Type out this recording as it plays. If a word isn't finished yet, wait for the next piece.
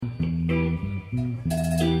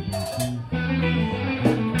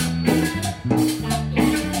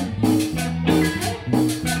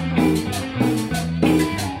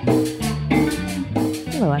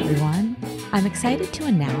excited to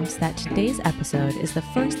announce that today's episode is the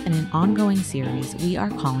first in an ongoing series we are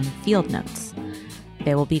calling Field Notes.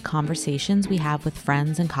 They will be conversations we have with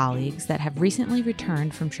friends and colleagues that have recently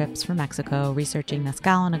returned from trips from Mexico researching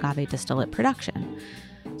mezcal and agave distillate production.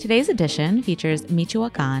 Today's edition features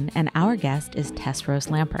Michoacan, and our guest is Tess Rose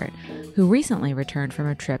Lampert, who recently returned from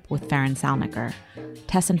a trip with Farron Salniker.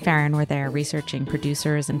 Tess and Farron were there researching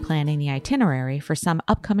producers and planning the itinerary for some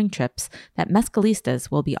upcoming trips that mezcalistas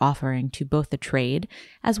will be offering to both the trade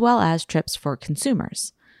as well as trips for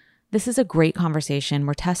consumers. This is a great conversation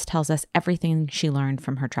where Tess tells us everything she learned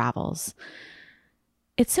from her travels.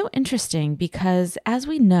 It's so interesting because, as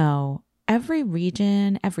we know, every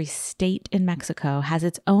region, every state in Mexico has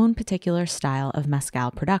its own particular style of mezcal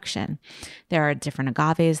production. There are different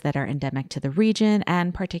agaves that are endemic to the region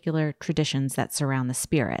and particular traditions that surround the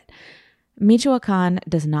spirit. Michoacan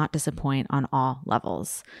does not disappoint on all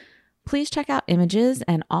levels. Please check out images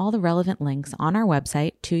and all the relevant links on our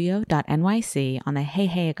website, tuyo.nyc, on the Hey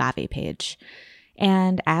Hey Agave page.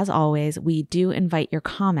 And as always, we do invite your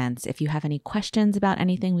comments. If you have any questions about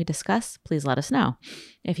anything we discuss, please let us know.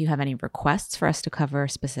 If you have any requests for us to cover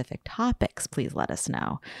specific topics, please let us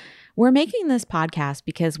know. We're making this podcast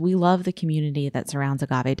because we love the community that surrounds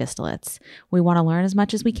agave distillates. We want to learn as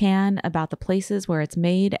much as we can about the places where it's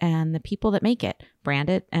made and the people that make it,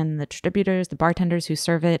 brand it, and the distributors, the bartenders who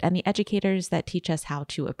serve it, and the educators that teach us how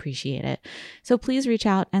to appreciate it. So please reach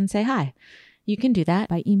out and say hi. You can do that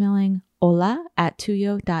by emailing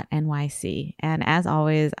hola@tuyo.nyc. And as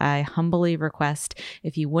always, I humbly request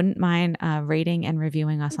if you wouldn't mind rating and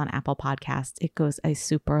reviewing us on Apple Podcasts. It goes a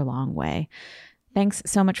super long way. Thanks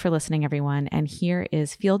so much for listening, everyone. And here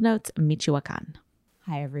is Field Notes Michoacan.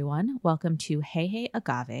 Hi, everyone. Welcome to Hey Hey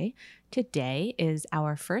Agave. Today is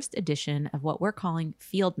our first edition of what we're calling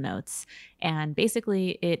Field Notes. And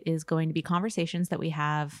basically, it is going to be conversations that we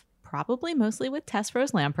have probably mostly with Tess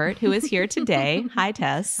Rose Lampert, who is here today. Hi,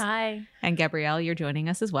 Tess. Hi. And Gabrielle, you're joining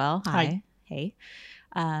us as well. Hi. Hey.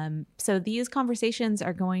 So these conversations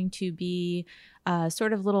are going to be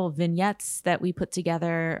sort of little vignettes that we put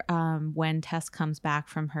together when Tess comes back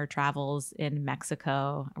from her travels in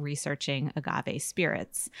Mexico researching agave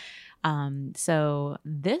spirits. So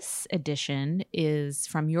this edition is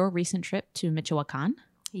from your recent trip to Michoacan.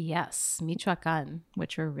 Yes, Michoacan.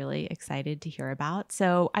 Which we're really excited to hear about.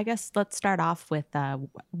 So I guess let's start off with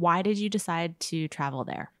why did you decide to travel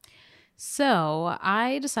there? So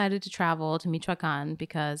I decided to travel to Michoacan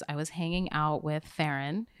because I was hanging out with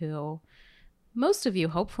Farron, who most of you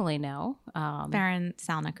hopefully know. Farron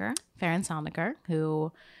Salniker. Farron Salniker,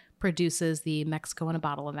 who produces the Mexico in a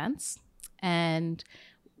Bottle events. And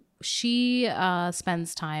she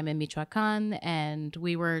spends time in Michoacan, and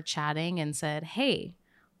we were chatting and said, hey,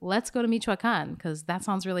 let's go to Michoacan because that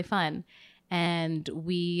sounds really fun. And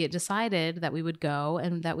we decided that we would go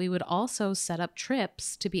and that we would also set up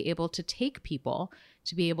trips to be able to take people,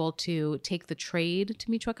 to be able to take the trade to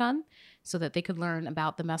Michoacan so that they could learn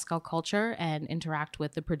about the mezcal culture and interact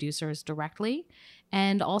with the producers directly,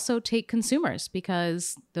 and also take consumers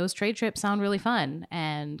because those trade trips sound really fun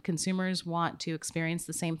and consumers want to experience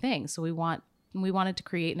the same thing. So we wanted to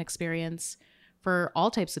create an experience for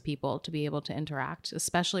all types of people to be able to interact,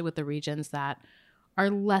 especially with the regions that are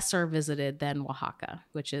lesser visited than Oaxaca,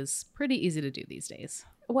 which is pretty easy to do these days.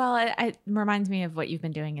 Well, it reminds me of what you've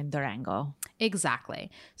been doing in Durango. Exactly.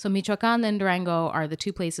 So Michoacan and Durango are the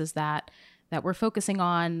two places that we're focusing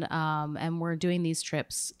on, and we're doing these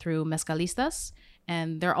trips through mezcalistas.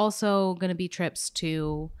 And they're also going to be trips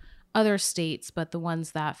to other states, but the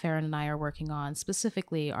ones that Farron and I are working on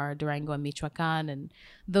specifically are Durango and Michoacan. And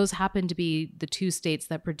those happen to be the two states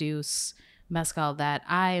that produce mezcal that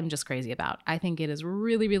I am just crazy about. I think it is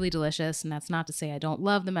really, really delicious. And that's not to say I don't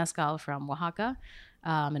love the mezcal from Oaxaca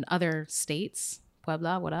and other states.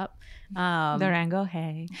 Puebla, what up? Durango,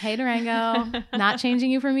 hey. Hey, Durango. Not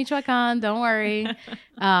changing you for Michoacan, don't worry.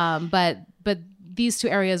 But these two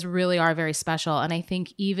areas really are very special. And I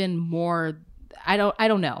think even more, I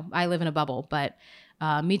don't know. I live in a bubble, but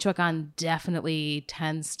Michoacan definitely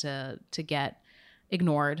tends to get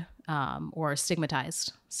ignored or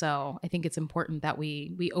stigmatized. So I think it's important that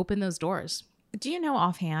we open those doors. Do you know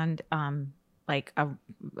offhand, like a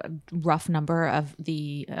rough number of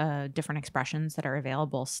the different expressions that are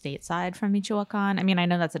available stateside from Michoacan? I mean, I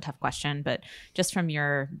know that's a tough question, but just from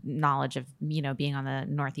your knowledge of, being on the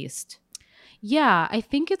Northeast. Yeah, I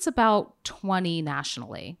think it's about 20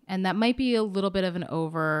 nationally, and that might be a little bit of an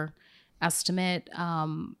overestimate.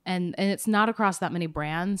 And it's not across that many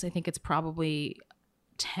brands. I think it's probably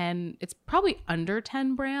 10. It's probably under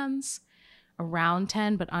 10 brands, around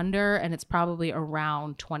 10, but under, and it's probably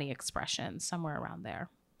around 20 expressions, somewhere around there.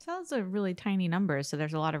 So those are really tiny numbers. So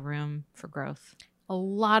there's a lot of room for growth. A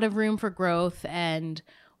lot of room for growth. And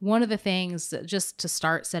one of the things, just to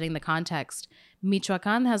start setting the context,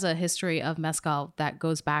 Michoacan has a history of mezcal that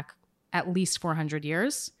goes back at least 400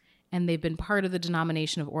 years. And they've been part of the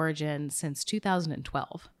denomination of origin since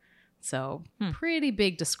 2012. So pretty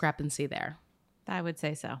big discrepancy there. I would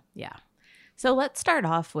say so. Yeah. So let's start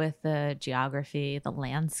off with the geography, the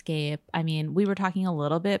landscape. I mean, we were talking a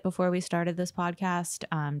little bit before we started this podcast,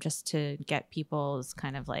 just to get people's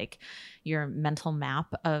kind of like your mental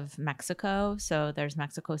map of Mexico. So there's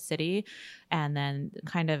Mexico City, and then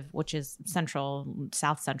kind of, which is central,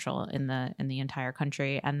 south central in the entire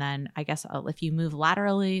country. And then I guess if you move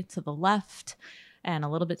laterally to the left and a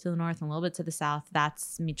little bit to the north and a little bit to the south,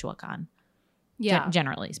 that's Michoacan. Yeah.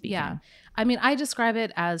 Generally speaking. Yeah. I mean, I describe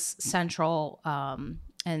it as central,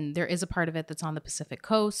 and there is a part of it that's on the Pacific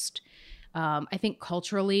coast. I think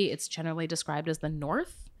culturally it's generally described as the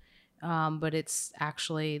north, but it's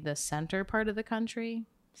actually the center part of the country.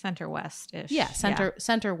 Center west-ish. Yeah,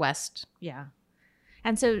 center west. Yeah.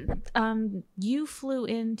 And so you flew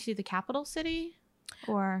into the capital city?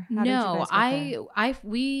 Or how did you guys get there?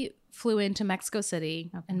 We flew into Mexico City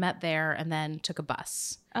and met there and then took a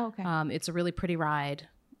bus. Oh, okay. It's a really pretty ride.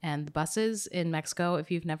 And the buses in Mexico, if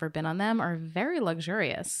you've never been on them, are very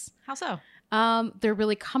luxurious. How so? They're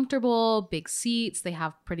really comfortable, big seats. They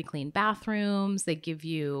have pretty clean bathrooms. They give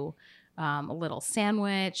you a little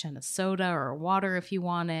sandwich and a soda or water if you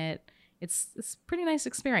want it. It's a pretty nice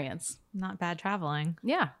experience. Not bad traveling.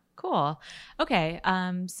 Yeah. Cool. Okay.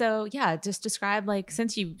 So yeah, just describe, like,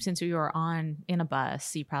 since you were in a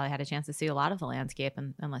bus, you probably had a chance to see a lot of the landscape,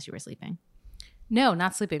 unless you were sleeping. No,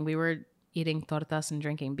 not sleeping. We were eating tortas and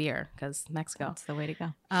drinking beer because Mexico. That's the way to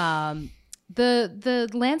go. The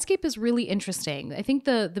landscape is really interesting. I think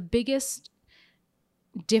the biggest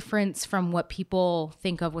difference from what people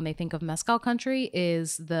think of when they think of mezcal country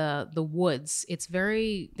is the woods.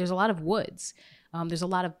 There's a lot of woods. There's a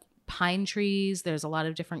lot of pine trees. There's a lot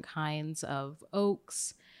of different kinds of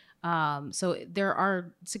oaks. So there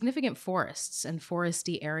are significant forests and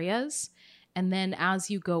foresty areas. And then as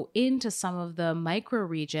you go into some of the micro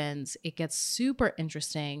regions, it gets super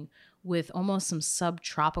interesting with almost some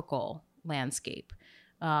subtropical landscape.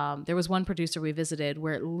 There was one producer we visited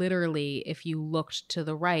where literally, if you looked to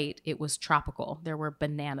the right, it was tropical. There were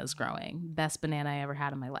bananas growing. Best banana I ever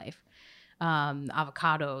had in my life.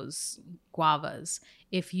 Avocados, guavas.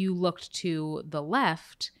 If you looked to the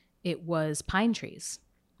left, it was pine trees.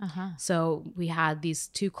 So we had these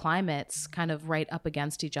two climates kind of right up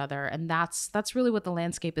against each other. And that's really what the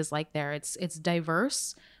landscape is like there. It's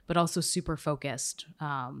diverse, but also super focused.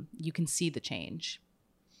 You can see the change.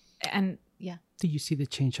 And yeah. Do you see the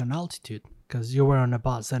change on altitude? Because you were on a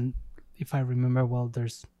bus, and if I remember well,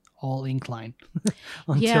 there's all incline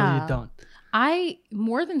until you don't.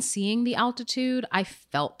 More than seeing the altitude, I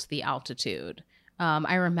felt the altitude.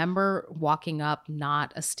 I remember walking up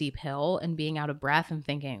not a steep hill and being out of breath and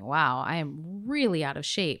thinking, wow, I am really out of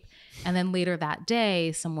shape. And then later that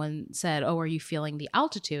day, someone said, oh, are you feeling the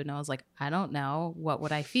altitude? And I was like, I don't know. What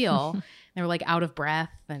would I feel? They were like out of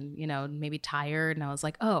breath and, maybe tired. And I was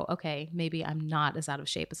like, oh, okay, maybe I'm not as out of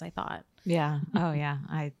shape as I thought. Yeah. Oh, yeah.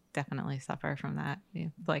 I definitely suffer from that. Yeah.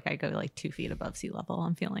 Like I go like 2 feet above sea level.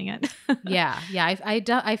 I'm feeling it. Yeah.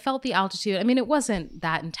 I felt the altitude. I mean, it wasn't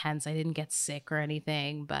that intense. I didn't get sick or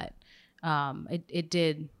anything, but it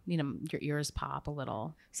did, your ears pop a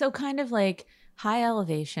little. So kind of like high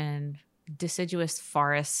elevation, deciduous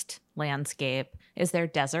forest landscape. Is there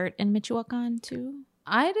desert in Michoacan too?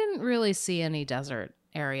 I didn't really see any desert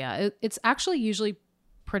area. It's actually usually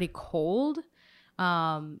pretty cold.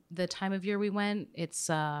 The time of year we went, it's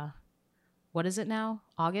what is it now?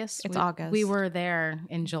 August? It's August. We were there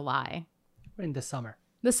in July. We're in the summer.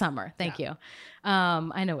 The summer. Thank you.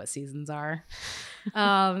 I know what seasons are.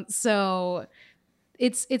 So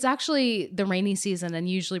it's actually the rainy season and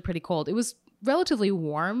usually pretty cold. It was relatively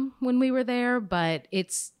warm when we were there, but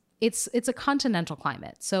it's a continental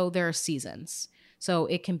climate. So there are seasons. So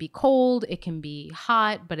it can be cold, it can be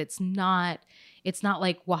hot, but it's not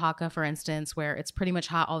like Oaxaca, for instance, where it's pretty much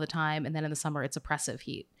hot all the time. And then in the summer, it's oppressive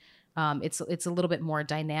heat. It's a little bit more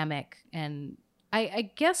dynamic and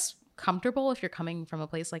I guess comfortable if you're coming from a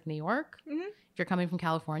place like New York. Mm-hmm. If you're coming from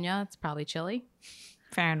California, it's probably chilly.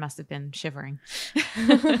 Farron must have been shivering.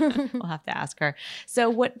 We'll have to ask her. So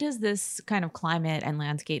what does this kind of climate and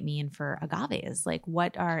landscape mean for agaves? Like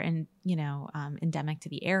what are endemic to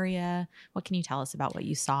the area? What can you tell us about what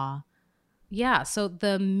you saw? Yeah, so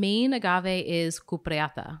the main agave is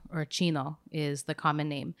cupreata, or chino is the common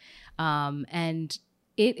name. And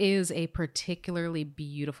It is a particularly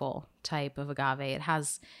beautiful type of agave.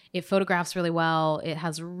 It photographs really well. It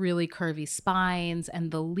has really curvy spines,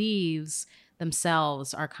 and the leaves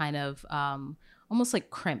themselves are kind of almost like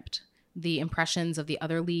crimped. The impressions of the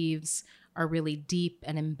other leaves are really deep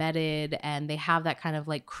and embedded, and they have that kind of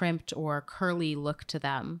like crimped or curly look to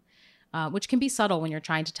them, which can be subtle when you're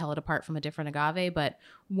trying to tell it apart from a different agave. But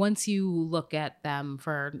once you look at them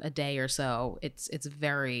for a day or so, it's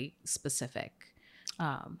very specific.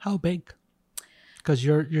 How big? Because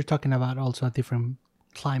you're talking about also a different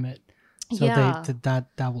climate, so Yeah.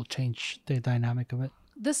 that will change the dynamic of it.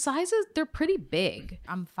 The sizes, they're pretty big.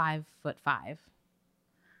 I'm 5'5",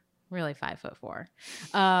 really 5'4".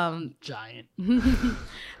 Giant.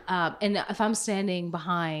 And if I'm standing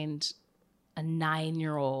behind a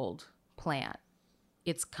 9-year-old plant,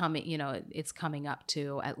 it's coming up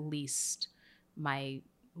to at least my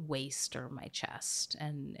waist or my chest,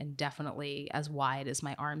 and definitely as wide as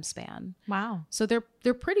my arm span. Wow. So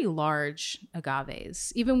they're pretty large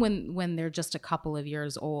agaves, even when they're just a couple of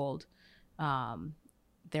years old.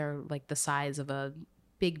 They're like the size of a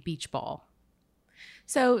big beach ball.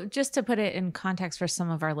 So just to put it in context for some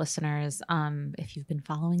of our listeners, if you've been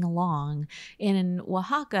following along, in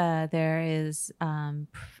Oaxaca, there is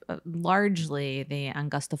largely the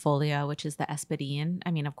angustifolia, which is the espadín.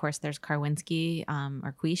 I mean, of course, there's Karwinski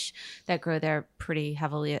or Quiche that grow there pretty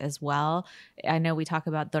heavily as well. I know we talk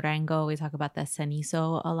about Durango, we talk about the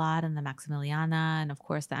cenizo a lot, and the Maximiliana, and of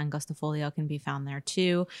course, the angustifolia can be found there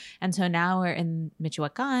too. And so now we're in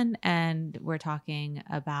Michoacán, and we're talking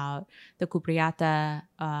about the cupriata,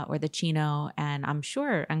 or the chino, and I'm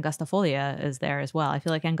sure angustifolia is there as well. I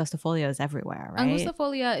feel like angustifolia is everywhere, right?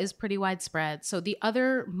 Angustifolia is pretty widespread. So the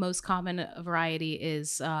other most common variety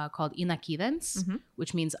is called inaquidens,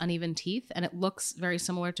 which means uneven teeth, and it looks very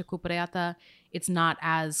similar to cupreata. It's not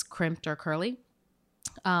as crimped or curly.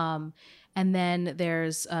 And then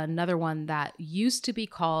there's another one that used to be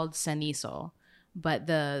called cenizo, but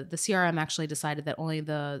the CRM actually decided that only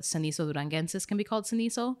the Cenizo duranguensis can be called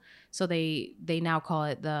cenizo. So they now call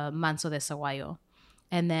it the manso de Saguayo.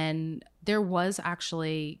 And then there was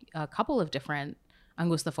actually a couple of different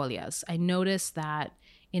angustifolias. I noticed that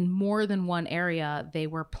in more than one area, they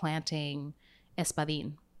were planting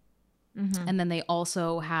espadín. Mm-hmm. And then they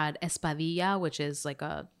also had espadilla, which is like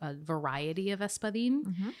a variety of espadín.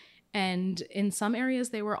 Mm-hmm. And in some areas,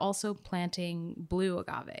 they were also planting blue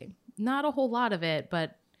agave. Not a whole lot of it,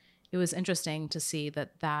 but it was interesting to see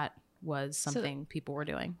that was something people were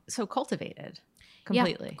doing. So cultivated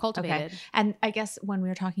completely. Yeah, cultivated. Okay. And I guess when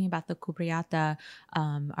we're talking about the cupriata,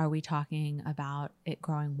 are we talking about it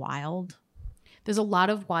growing wild? There's a lot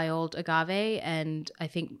of wild agave, and I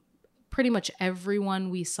think pretty much everyone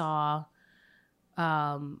we saw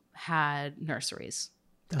had nurseries.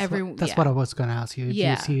 That's what I was going to ask you. If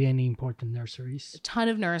you see any important nurseries. A ton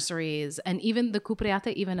of nurseries. And even the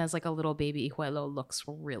cupriata, even as like a little baby hijuelo, looks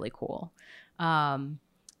really cool.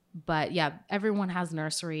 But yeah, everyone has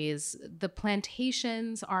nurseries. The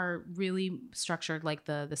plantations are really structured like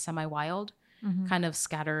the semi-wild, kind of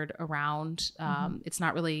scattered around. It's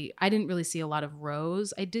not really, I didn't really see a lot of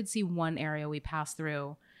rows. I did see one area we passed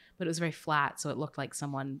through, but it was very flat. So it looked like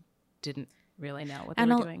someone didn't really know what they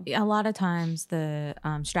were doing. A lot of times the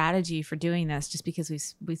strategy for doing this, just because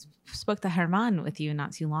we spoke to Herman with you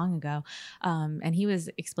not too long ago, and he was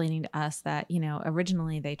explaining to us that,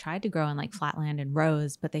 originally they tried to grow in like flatland and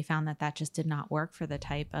rows, but they found that just did not work for the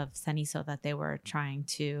type of cenizo that they were trying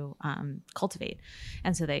to cultivate.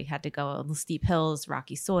 And so they had to go on steep hills,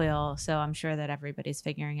 rocky soil. So I'm sure that everybody's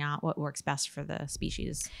figuring out what works best for the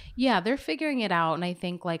species. Yeah, they're figuring it out. And I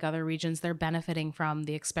think like other regions, they're benefiting from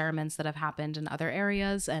the experiments that have happened in other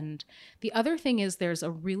areas. And the other thing is there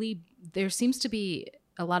seems to be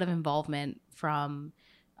a lot of involvement from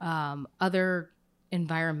other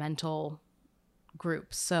environmental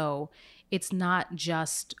groups. So it's not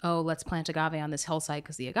just, let's plant agave on this hillside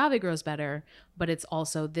because the agave grows better, but it's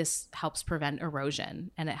also this helps prevent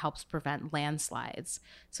erosion and it helps prevent landslides.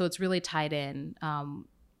 So it's really tied in.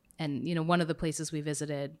 And, one of the places we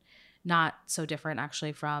visited, not so different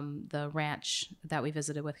actually from the ranch that we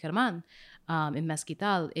visited with Germán in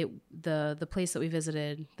Mezquital. The place that we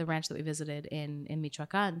visited, the ranch that we visited in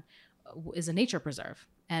Michoacán, is a nature preserve.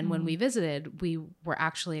 And when we visited, we were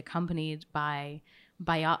actually accompanied by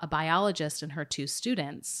a biologist and her 2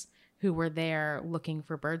 students who were there looking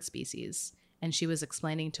for bird species. And she was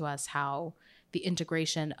explaining to us how the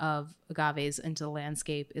integration of agaves into the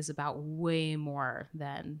landscape is about way more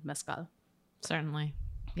than mezcal. Certainly.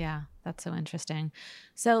 Yeah, that's so interesting.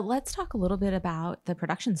 So let's talk a little bit about the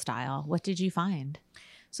production style. What did you find?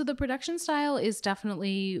 So the production style is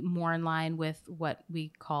definitely more in line with what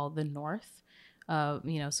we call the North.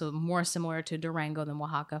 So more similar to Durango than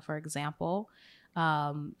Oaxaca, for example.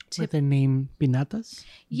 With the name Vinatas?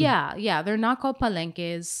 Yeah. They're not called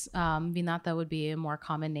palenques. Vinata would be a more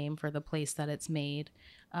common name for the place that it's made.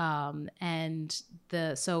 So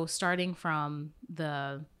starting from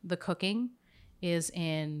the cooking is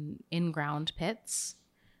in ground pits.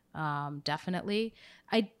 Definitely.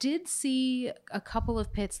 I did see a couple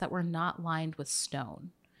of pits that were not lined with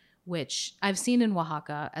stone, which I've seen in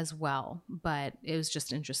Oaxaca as well, but it was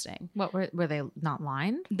just interesting. What were they not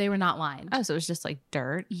lined? They were not lined. Oh, so it was just like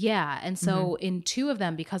dirt. Yeah. And so in two of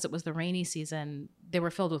them, because it was the rainy season, they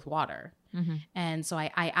were filled with water. And so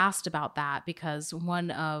I asked about that because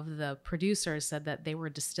one of the producers said that they were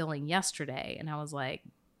distilling yesterday. And I was like,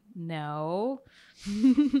 no.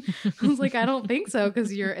 I was like, I don't think so, because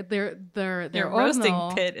their roasting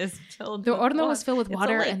horno, pit is filled. their with horno water. was filled with It's a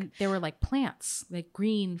water, lake. and there were like plants, like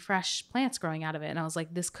green, fresh plants growing out of it. And I was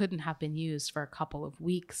like, this couldn't have been used for a couple of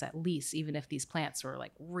weeks at least, even if these plants were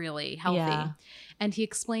like really healthy. Yeah. And he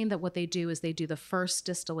explained that what they do is they do the first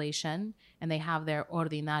distillation, and they have their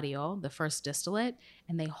ordinario, the first distillate,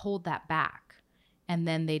 and they hold that back. And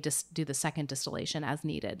then they just do the second distillation as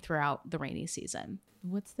needed throughout the rainy season.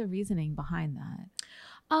 What's the reasoning behind that?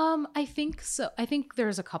 I think so. I think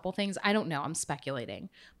there's a couple things. I don't know. I'm speculating.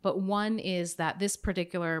 But one is that this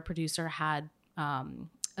particular producer had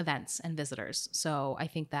events and visitors. So I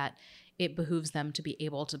think that it behooves them to be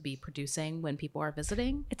able to be producing when people are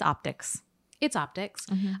visiting. It's optics. It's optics.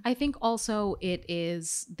 I think also it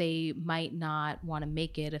is they might not want to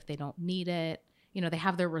make it if they don't need it. They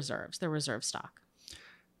have their reserves, their reserve stock.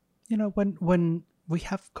 When we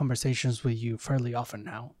have conversations with you fairly often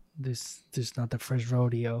now, this is not the first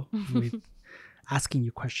rodeo with asking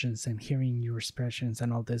you questions and hearing your expressions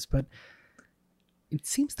and all this, but it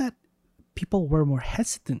seems that people were more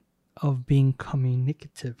hesitant of being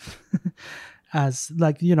communicative. As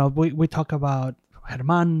we talk about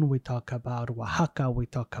Germán, we talk about Oaxaca, we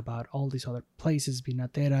talk about all these other places,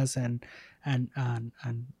 vinateras and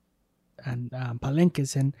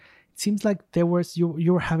palenques, and it seems like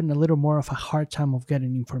you were having a little more of a hard time of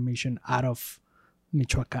getting information out of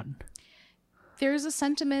Michoacán. There's a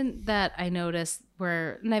sentiment that I noticed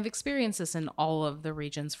and I've experienced this in all of the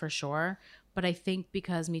regions for sure, but I think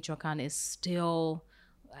because Michoacán is still,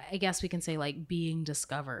 I guess we can say, like being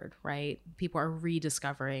discovered, right? People are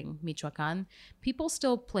rediscovering Michoacán. People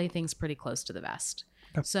still play things pretty close to the vest.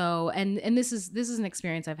 Yep. So, and this is an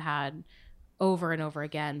experience I've had over and over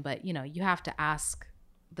again, but you have to ask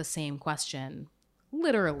the same question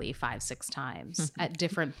literally 5-6 times at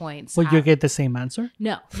different points. Will you get the same answer?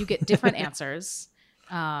 No, you get different answers.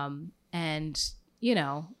 But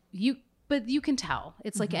you can tell.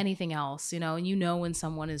 It's like anything else, and when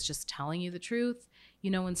someone is just telling you the truth,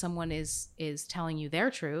 when someone is telling you their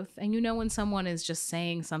truth, and when someone is just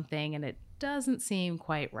saying something and it doesn't seem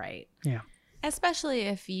quite right. Yeah. Especially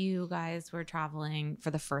if you guys were traveling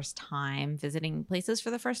for the first time, visiting places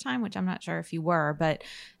for the first time, which I'm not sure if you were, but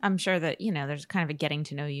I'm sure that, there's kind of a getting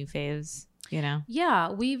to know you phase,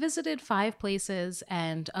 Yeah, we visited 5 places,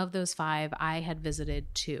 and of those 5, I had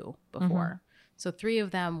visited 2 before. So 3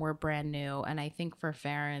 of them were brand new, and I think for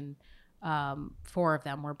Farron, 4 of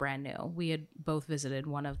them were brand new. We had both visited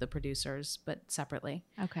one of the producers, but separately.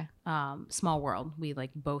 Okay. Small world. We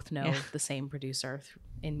both know the same producer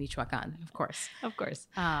in Michoacán, of course. Of course.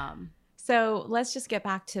 So let's just get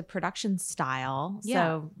back to production style. Yeah.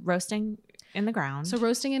 So roasting in the ground. So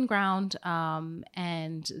roasting in ground,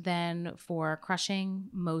 and then for crushing,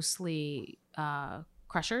 mostly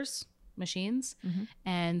crushers, machines.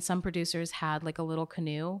 And some producers had like a little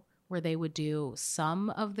canoe where they would do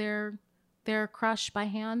some of their crush by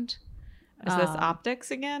hand. Is this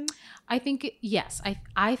optics again? I think, yes.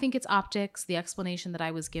 I think it's optics. The explanation that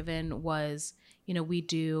I was given was, we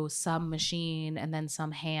do some machine and then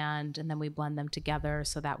some hand, and then we blend them together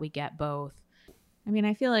so that we get both. I mean,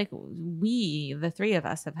 I feel like the 3 of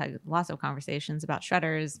us, have had lots of conversations about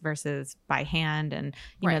shredders versus by hand and,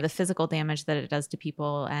 you know, the physical damage that it does to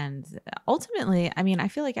people. And ultimately, I mean, I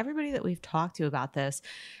feel like everybody that we've talked to about this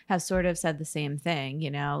has sort of said the same thing,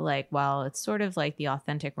 well, it's sort of like the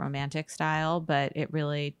authentic romantic style, but it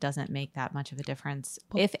really doesn't make that much of a difference,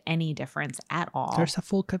 if any difference at all. There's a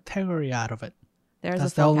full category out of it. There's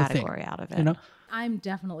a full category out of it. I'm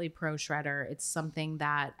definitely pro shredder. It's something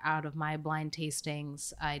that out of my blind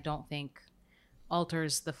tastings, I don't think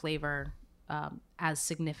alters the flavor as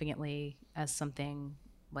significantly as something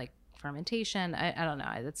like fermentation. I don't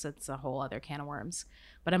know. It's a whole other can of worms.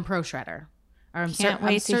 But I'm pro shredder. Or I'm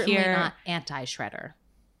certainly not anti shredder.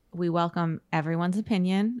 We welcome everyone's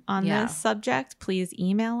opinion on this subject. Please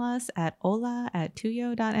email us at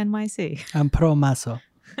hola@tuyo.nyc. I'm pro maso.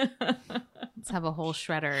 Let's have a whole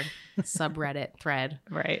shredder subreddit thread.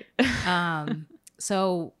 Right.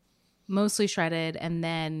 So mostly shredded, and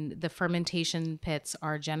then the fermentation pits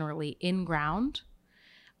are generally in ground.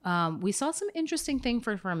 We saw some interesting thing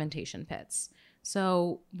for fermentation pits.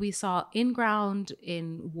 So we saw in ground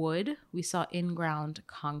in wood. We saw in ground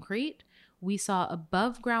concrete. We saw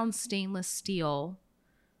above ground stainless steel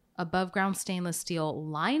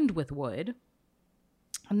lined with wood.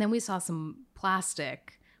 And then we saw some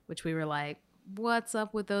plastic, which we were like, what's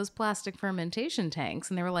up with those plastic fermentation tanks?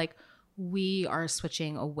 And they were like, we are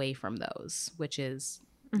switching away from those, which is,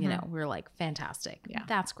 you know, we were like, fantastic. Yeah.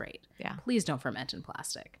 That's great. Yeah. Please don't ferment in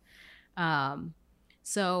plastic.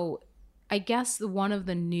 So I guess one of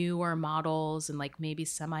the newer models and like maybe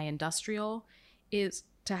semi-industrial is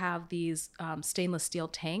to have these stainless steel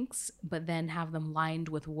tanks, but then have them lined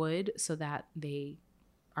with wood so that they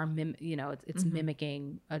are, it's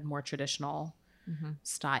mimicking a more traditional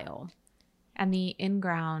style. And the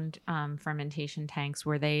in-ground fermentation tanks,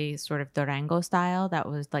 were they sort of Durango style? That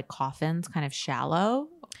was like coffins, kind of shallow?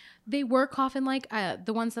 They were coffin-like.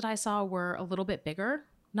 The ones that I saw were a little bit bigger.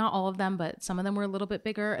 Not all of them, but some of them were a little bit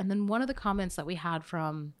bigger. And then one of the comments that we had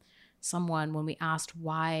from someone when we asked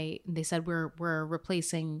why, they said we're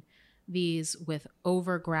replacing these with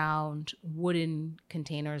overground wooden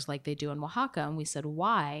containers like they do in Oaxaca. And we said,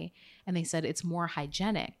 why? And they said it's more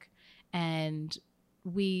hygienic. And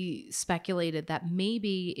we speculated that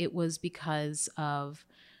maybe it was because of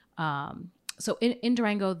so in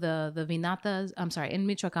Durango, the vinatas, in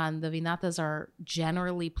Michoacan, the vinatas are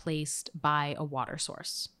generally placed by a water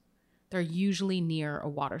source. They're usually near a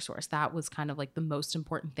water source. That was kind of like the most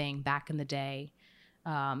important thing back in the day.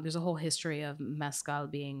 There's a whole history of mezcal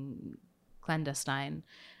being clandestine.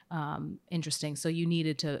 Interesting. So you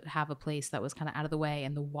needed to have a place that was kind of out of the way,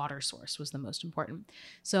 and the water source was the most important.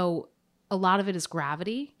 So a lot of it is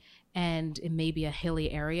gravity, and it may be a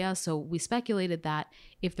hilly area. So we speculated that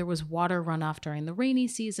if there was water runoff during the rainy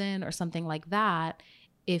season or something like that,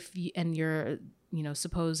 you're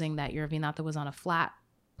supposing that your vinata was on a flat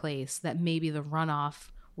place, that maybe the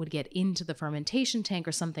runoff would get into the fermentation tank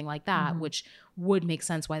or something like that, which would make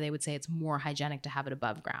sense why they would say it's more hygienic to have it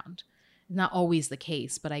above ground. Not always the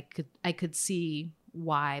case, but I could see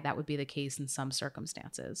why that would be the case in some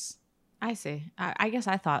circumstances. I see. I guess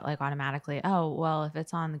I thought like automatically, oh, well, if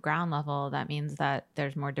it's on the ground level, that means that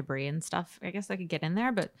there's more debris and stuff. I guess I could get in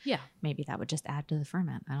there, but yeah, maybe that would just add to the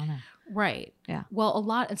ferment. I don't know. Right. Yeah. Well,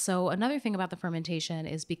 so another thing about the fermentation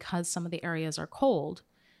is because some of the areas are cold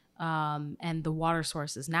and the water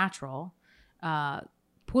source is natural,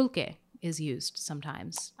 pulque is used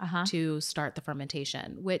sometimes to start the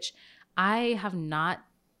fermentation, which I have not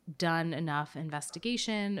done enough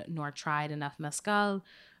investigation nor tried enough mezcal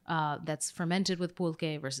that's fermented with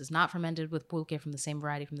pulque versus not fermented with pulque from the same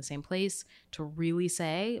variety from the same place to really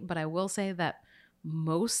say. But I will say that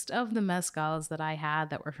most of the mezcals that I had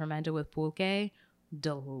that were fermented with pulque,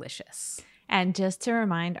 delicious. And just to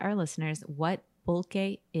remind our listeners what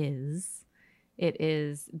pulque is, it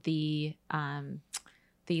is the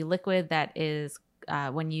liquid that is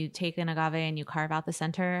when you take an agave and you carve out the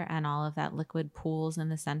center and all of that liquid pools in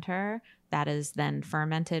the center, that is then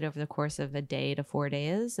fermented over the course of a day to 4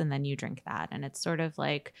 days, and then you drink that. And it's sort of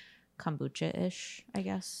like kombucha-ish, I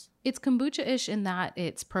guess. It's kombucha-ish in that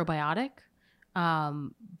it's probiotic,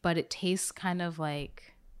 but it tastes kind of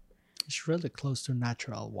like... It's really close to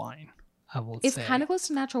natural wine, I will it's say. It's kind of close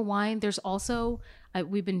to natural wine. There's also...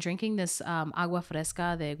 we've been drinking this agua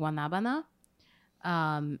fresca de Guanábana.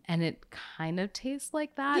 And it kind of tastes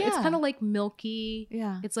like that. Yeah. It's kind of like milky.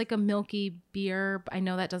 Yeah. It's like a milky beer. I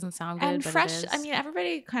know that doesn't sound good, and but fresh. it is. I mean,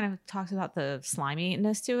 everybody kind of talks about the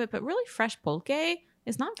sliminess to it, but really fresh pulque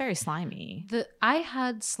is not very slimy. I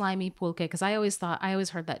had slimy pulque because I always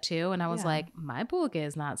heard that too. And I was like, my pulque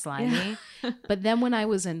is not slimy. Yeah. But then when I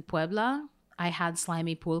was in Puebla, I had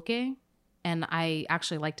slimy pulque and I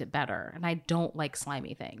actually liked it better. And I don't like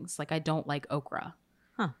slimy things. Like I don't like okra.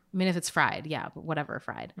 Huh. I mean, if it's fried, yeah, but whatever,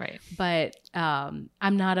 fried. Right. But I'm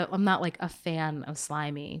not like a fan of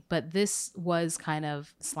slimy, but this was kind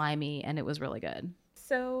of slimy and it was really good.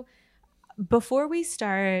 So before we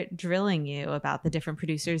start drilling you about the different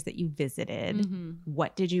producers that you visited,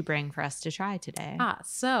 what did you bring for us to try today?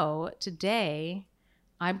 So today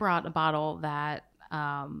I brought a bottle that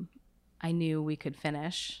I knew we could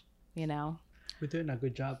finish, We're doing a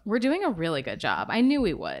good job. We're doing a really good job. I knew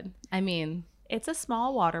we would. I mean... It's a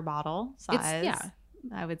small water bottle size. Yeah.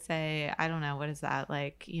 I would say, I don't know, what is that?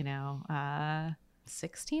 Like,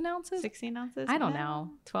 16 ounces. 16 ounces? I don't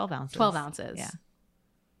know. 12 ounces. 12 ounces. Yeah.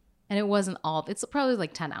 And it wasn't all. It's probably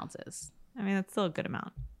like 10 ounces. I mean, that's still a good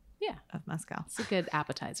amount. Yeah. Of mezcal. It's a good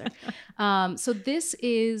appetizer. So this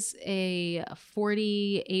is a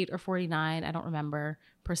 48 or 49, I don't remember,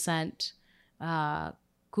 percent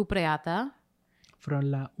Cupreata.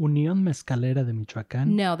 From la Unión Mezcalera de Michoacán.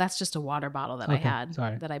 No, that's just a water bottle that I had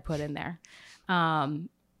sorry. that I put in there.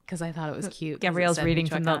 Because I thought it was cute. Gabrielle's reading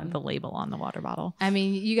from the label on the water bottle. I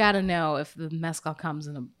mean, you got to know if the mezcal comes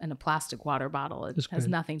in a plastic water bottle, it has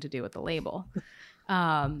nothing to do with the label.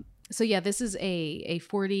 So yeah, this is a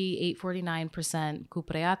 48, 49%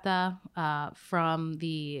 Cupreata from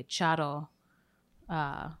the Charo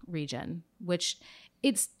region, which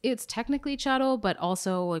it's technically Charo, but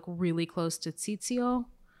also like really close to Tzizio,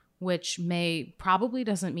 which probably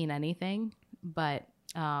doesn't mean anything, but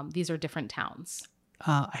these are different towns.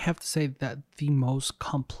 I have to say that the most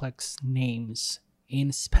complex names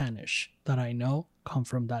in Spanish that I know come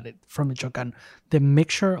from Michoacán. The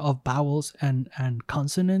mixture of vowels and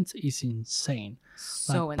consonants is insane.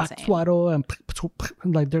 So like insane. Paxuaro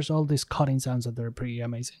and like there's all these cutting sounds that are pretty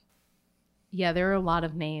amazing. Yeah, there are a lot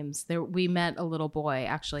of names. We met a little boy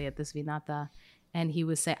actually at this Vinata, and he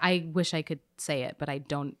was saying, I wish I could say it, but I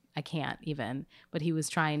can't even. But he was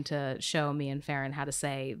trying to show me and Farron how to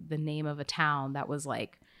say the name of a town that was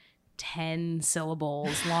like 10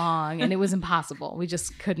 syllables long, and it was impossible. We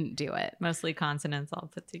just couldn't do it. Mostly consonants all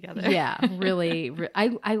put together. Yeah, really.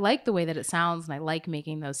 I like the way that it sounds, and I like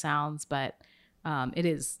making those sounds, but it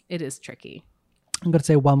is tricky. I'm gonna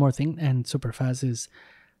say one more thing, and super fast is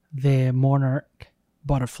the monarch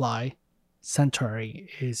butterfly sanctuary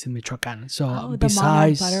is in Michoacán. So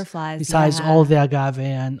besides all the agave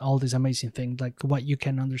and all these amazing things, like what you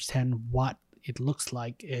can understand what it looks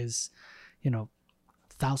like is,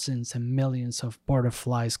 thousands and millions of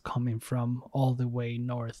butterflies coming from all the way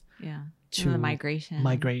north. Yeah. To the migration.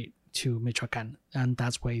 Migrate to Michoacán, and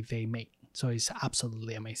that's why they mate. So it's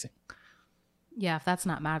absolutely amazing. Yeah, if that's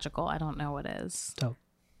not magical, I don't know what is. So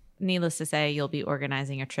needless to say, you'll be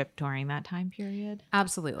organizing a trip during that time period.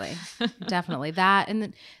 Absolutely. Definitely. That. And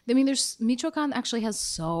then, Michoacán actually has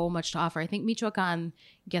so much to offer. I think Michoacán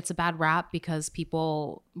gets a bad rap because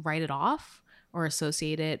people write it off or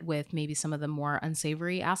associate it with maybe some of the more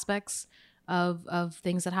unsavory aspects of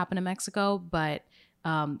things that happen in Mexico. But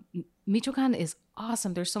Michoacán is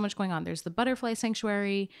awesome. There's so much going on. There's the butterfly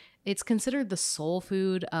sanctuary. It's considered the soul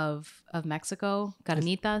food of Mexico.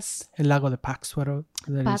 Carnitas. El Lago de Pátzcuaro.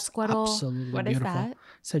 Pátzcuaro. Absolutely what beautiful. Is that?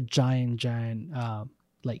 It's a giant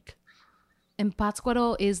lake. And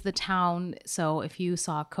Pátzcuaro is the town. So if you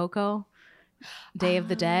saw Coco, Day of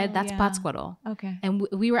the Dead, that's Pátzcuaro. Okay. And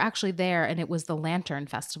we were actually there, and it was the Lantern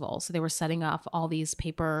Festival. So they were setting off all these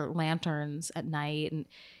paper lanterns at night, and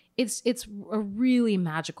it's a really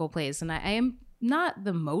magical place. And I am not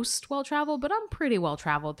the most well-traveled, but I'm pretty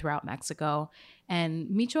well-traveled throughout Mexico. And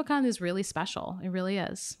Michoacán is really special. It really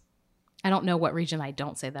is. I don't know what region I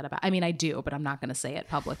don't say that about. I mean, I do, but I'm not going to say it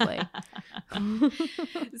publicly.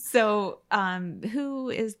 So who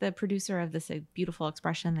is the producer of this beautiful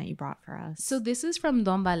expression that you brought for us? So this is from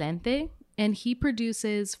Don Valente, and he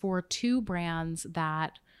produces for two brands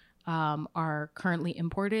that are currently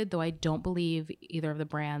imported, though I don't believe either of the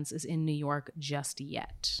brands is in New York just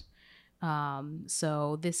yet.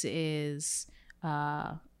 So this is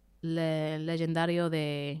Le Legendario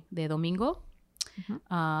de Domingo.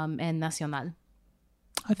 Mm-hmm. And Nacional.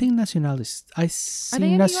 I think Nacional is. I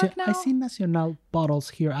see Nacional bottles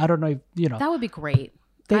here. I don't know if That would be great.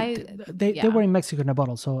 They were in Mexico in a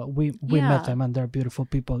bottle, so we met them, and they're beautiful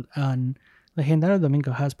people. And Legendario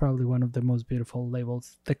Domingo has probably one of the most beautiful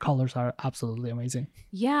labels. The colors are absolutely amazing.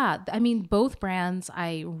 Yeah, I mean, both brands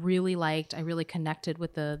I really liked. I really connected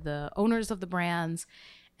with the owners of the brands,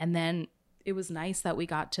 and then it was nice that we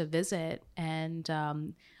got to visit and.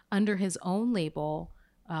 Under his own label,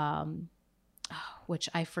 which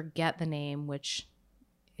I forget the name, which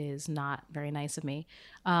is not very nice of me,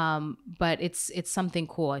 but it's something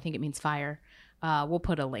cool. I think it means fire. We'll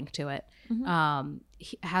put a link to it. Mm-hmm.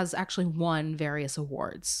 He has actually won various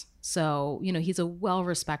awards. So, he's a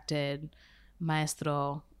well-respected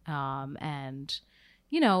maestro, and,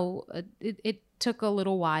 it took a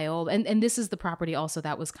little while. And this is the property also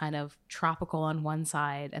that was kind of tropical on one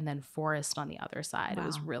side and then forest on the other side. Wow. It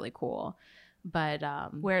was really cool. But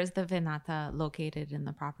where is the Vinata located in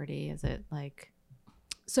the property? Is it like...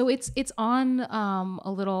 So it's on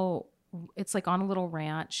a little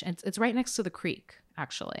ranch, and it's right next to the creek,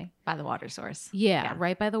 actually. By the water source. Yeah,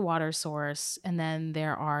 right by the water source. And then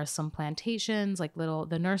there are some plantations, like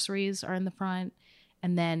the nurseries are in the front.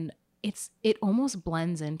 And then it almost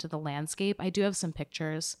blends into the landscape. I do have some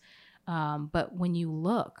pictures, but when you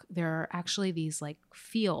look, there are actually these like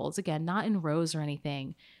fields, again, not in rows or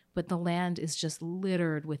anything, but the land is just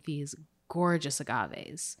littered with these gorgeous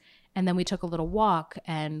agaves. And then we took a little walk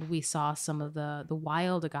and we saw some of the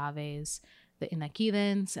wild agaves, the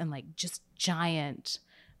inaquidens, and like just giant.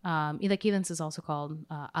 Inaquidens is also called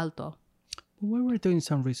alto. When we were doing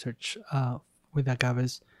some research with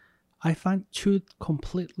agaves, I found two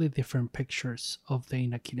completely different pictures of the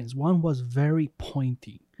inaquidens. One was very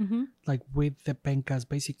pointy, like with the pencas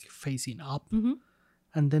basically facing up.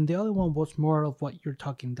 And then the other one was more of what you're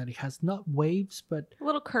talking, that it has not waves, but A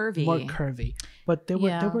little curvy. more curvy. But they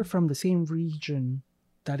were from the same region,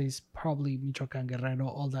 that is probably Michoacán, Guerrero,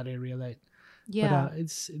 all that area. But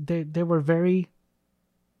they were very.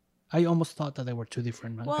 I almost thought that they were two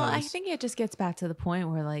different agaves. Well, I think it just gets back to the point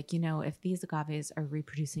where, like, if these agaves are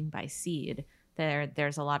reproducing by seed,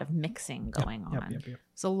 there's a lot of mixing going on. Yep.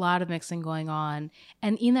 There's a lot of mixing going on.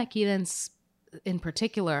 And inaquidens in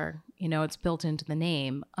particular, it's built into the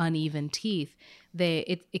name, uneven teeth.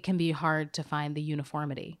 It can be hard to find the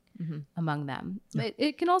uniformity among them. Yeah.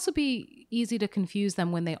 It can also be easy to confuse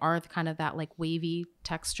them when they are kind of that like wavy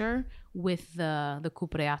texture with the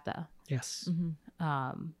cupreata. Yes.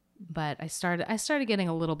 But I started getting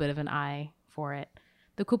a little bit of an eye for it.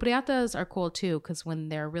 The cupreatas are cool too, because when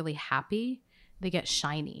they're really happy, they get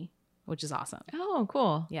shiny, which is awesome. Oh,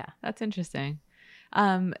 cool. Yeah. That's interesting.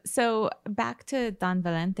 So back to Don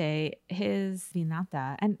Valente, his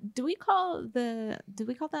vinata, and do we call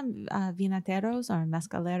them vinateros or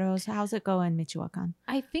mezcaleros? How's it go in Michoacan?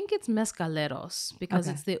 I think it's mezcaleros because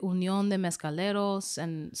Okay. it's the Unión de Mezcaleros,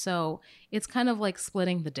 and so it's kind of like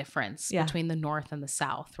splitting the difference between the north and the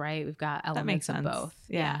south, right? We've got That makes elements of sense. both.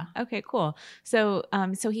 Yeah. Okay, cool. So,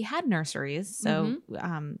 so he had nurseries. So,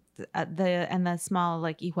 the small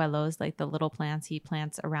like hijuelos, like the little plants he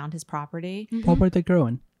plants around his property. What were they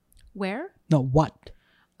growing? Where? No, what?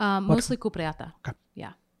 Mostly cupreata. Okay.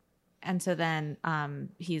 Yeah. And so then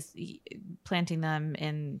he's planting them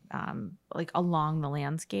in like along the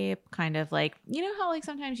landscape, kind of like, how like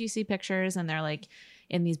sometimes you see pictures and they're like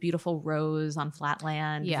in these beautiful rows on flat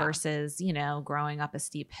land versus, growing up a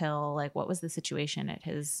steep hill. Like, what was the situation at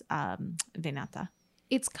his vinata?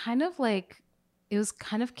 It's kind of like, it was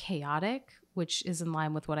kind of chaotic, which is in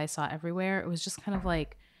line with what I saw everywhere. It was just kind of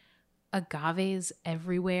like agaves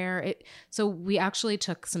everywhere. So we actually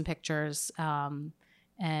took some pictures and,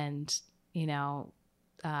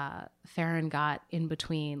 Farron got in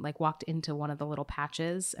between, like walked into one of the little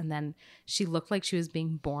patches, and then she looked like she was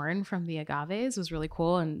being born from the agaves. It was really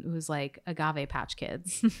cool. And it was like Agave Patch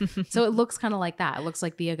Kids. So it looks kind of like that. It looks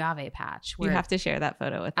like the agave patch. You have to share that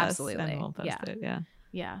photo with Absolutely. us. And we'll post it. Yeah.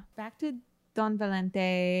 Yeah. Back to Don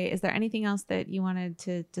Valente. Is there anything else that you wanted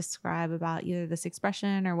to describe about either this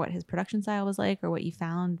expression or what his production style was like, or what you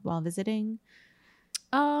found while visiting?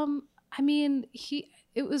 I mean,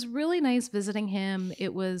 it was really nice visiting him.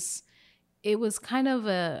 It was kind of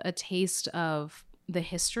a taste of the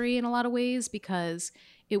history in a lot of ways, because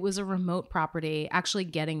it was a remote property. Actually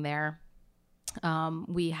getting there,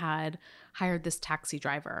 we had hired this taxi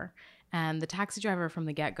driver, and the taxi driver from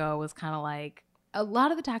the get-go was kind of like, a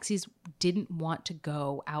lot of the taxis didn't want to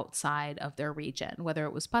go outside of their region, whether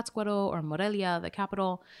it was Pátzcuaro or Morelia, the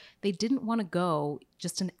capital. They didn't want to go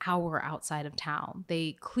just an hour outside of town.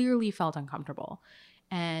 They clearly felt uncomfortable.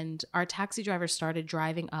 And our taxi driver started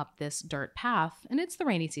driving up this dirt path, and it's the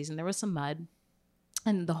rainy season. There was some mud.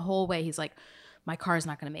 And the whole way he's like, my car's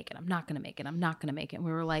not going to make it. I'm not going to make it. I'm not going to make it. And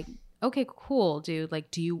we were like, okay, cool, dude.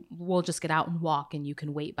 Like, we'll just get out and walk, and you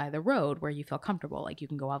can wait by the road where you feel comfortable. Like, you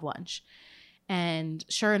can go have lunch. And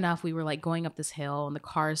sure enough, we were like going up this hill, and the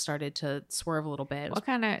cars started to swerve a little bit. What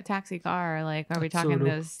kind of taxi car? Like, are we talking Tsuru.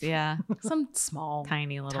 those? Yeah. Some small,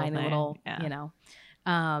 tiny little, yeah.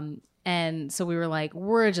 And so we were like,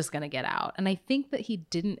 we're just going to get out. And I think that he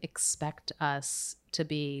didn't expect us to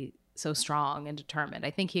be so strong and determined. I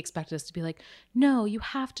think he expected us to be like, no, you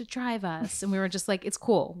have to drive us. And we were just like, it's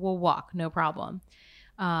cool. We'll walk. No problem.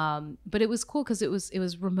 But it was cool because it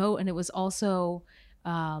was remote, and it was also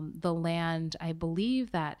the land, I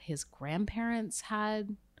believe, that his grandparents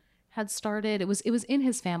had started. It was in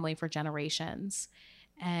his family for generations.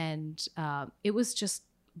 And it was just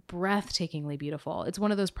breathtakingly beautiful. It's one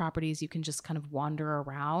of those properties you can just kind of wander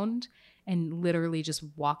around, and literally just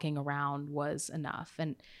walking around was enough.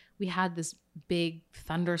 And we had this big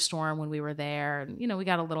thunderstorm when we were there, and we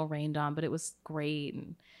got a little rained on, but it was great,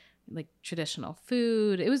 and like traditional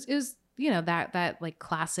food. It was that like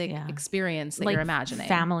classic experience that like you're imagining.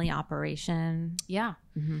 Family operation. Yeah.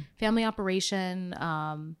 Mm-hmm. Family operation.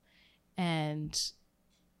 And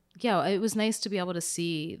yeah, it was nice to be able to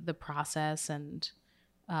see the process. And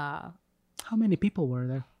How many people were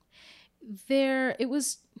there? it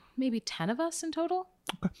was maybe 10 of us in total.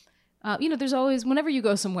 Okay. There's always, whenever you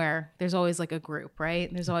go somewhere, there's always like a group,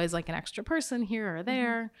 right? There's always like an extra person here or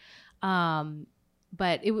there.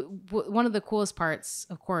 But one of the coolest parts,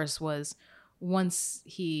 of course, was once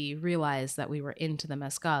he realized that we were into the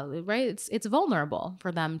mezcal, right? It's vulnerable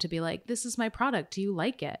for them to be like, this is my product. Do you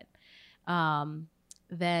like it?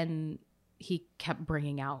 Then he kept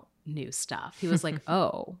bringing out new stuff. He was like,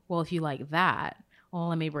 oh, well, if you like that, well,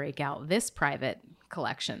 let me break out this private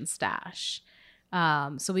collection stash.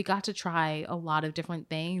 So we got to try a lot of different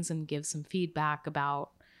things and give some feedback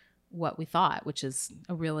about what we thought, which is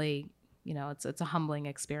a really, it's a humbling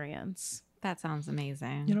experience. That sounds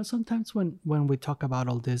amazing. Sometimes when we talk about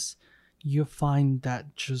all this, you find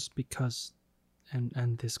that just because,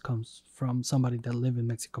 and this comes from somebody that lived in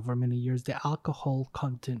Mexico for many years, the alcohol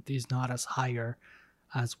content is not as higher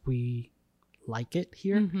as we like it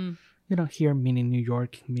here. Mm-hmm. Here meaning New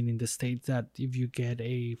York, meaning the States, that if you get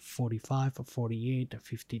a 45, a 48, a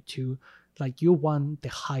 52, like you want the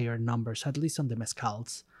higher numbers, at least on the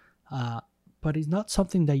mezcals. But it's not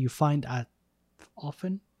something that you find at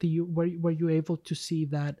often. Were you able to see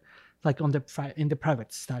that, like in the private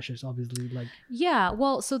stashes, obviously? Like, yeah,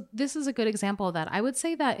 well, so this is a good example of that. I would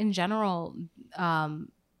say that in general,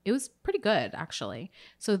 it was pretty good, actually.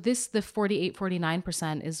 So the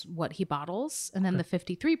 48-49% is what he bottles, and then the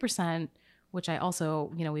 53%, which I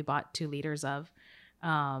also, we bought 2 liters of,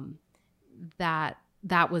 that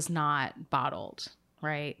was not bottled,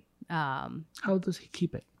 right? how does he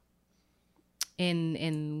keep it?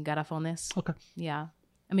 In garrafones. Okay. Yeah.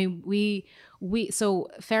 I mean, so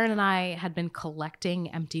Farron and I had been collecting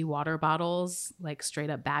empty water bottles, like straight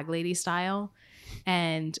up bag lady style.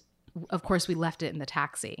 And of course we left it in the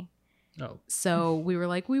taxi. Oh. So we were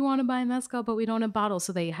like, we want to buy mezcal, but we don't have bottles.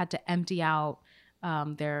 So they had to empty out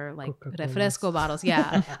their like refresco bottles.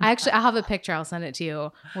 Yeah. I have a picture. I'll send it to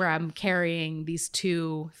you, where I'm carrying these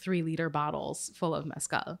 2 3-liter bottles full of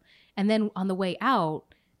mezcal. And then on the way out,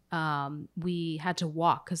 we had to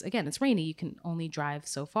walk, because again, it's rainy, you can only drive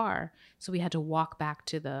so far, so we had to walk back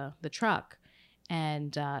to the truck,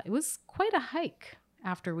 and it was quite a hike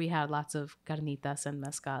after we had lots of carnitas and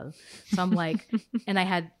mezcal. So I'm like, and I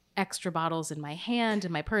had extra bottles in my hand,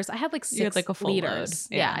 in my purse. I had like 6 like a full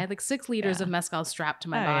liters. load. Yeah, I had like 6 liters of mezcal strapped to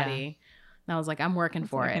my body. And I was like, I'm working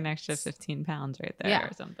for like it. An extra 15 pounds right there or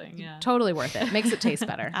something. Yeah. Totally worth it. Makes it taste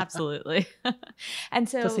better. Absolutely. And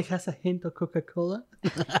so Does it has a hint of Coca-Cola?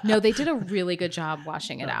 No, they did a really good job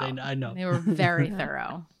washing it out. I know. They were very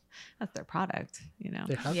thorough. that's their product,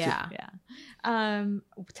 They have Yeah. Yeah.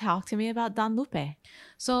 Talk to me about Don Lupe.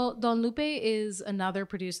 So Don Lupe is another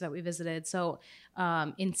producer that we visited. So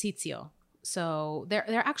in Sitio. So they're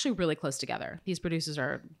actually really close together. These producers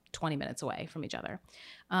are 20 minutes away from each other.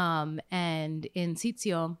 And in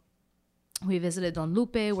Sitio, we visited Don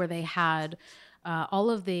Lupe, where they had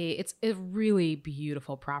it's a really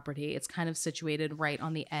beautiful property. It's kind of situated right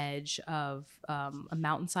on the edge of a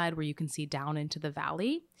mountainside where you can see down into the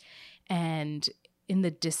valley. And in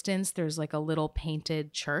the distance, there's like a little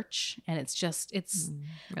painted church, and it's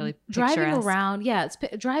really driving picturesque. around. Yeah, it's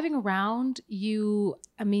driving around.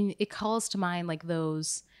 It calls to mind like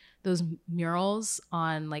those murals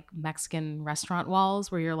on like Mexican restaurant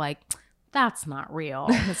walls where you're like, that's not real.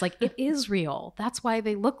 And it's like, it is real. That's why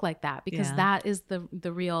they look like that, because that is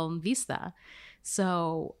the real vista.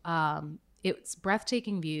 So it's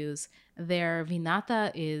breathtaking views. Their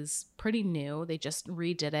vinata is pretty new. They just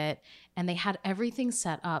redid it, and they had everything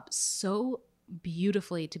set up so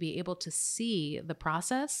beautifully to be able to see the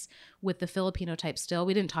process with the Filipino type still.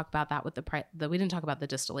 We didn't talk about that with we didn't talk about the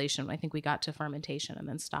distillation. I think we got to fermentation and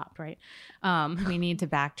then stopped, right? We need to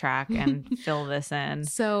backtrack and fill this in.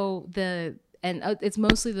 So it's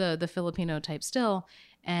mostly the Filipino type still,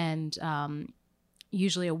 and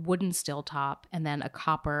usually a wooden still top, and then a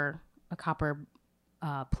copper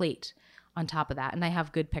plate on top of that. And I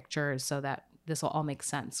have good pictures so that this will all make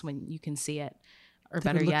sense when you can see it. Or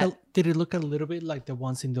better yet, did it look a little bit like the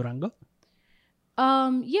ones in Durango?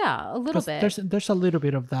 Yeah, a little bit. There's a little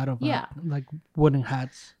bit of that like wooden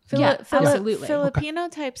hats. Absolutely. Filipino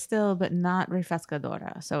type still, but not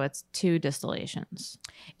refrescadora. So it's 2 distillations.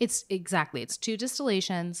 It's 2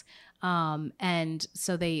 distillations. And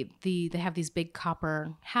so they have these big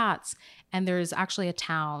copper hats, and there's actually a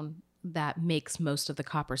town that makes most of the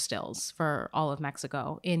copper stills for all of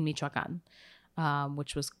Mexico in Michoacan,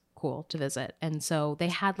 which was cool to visit. And so they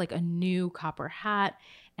had like a new copper hat,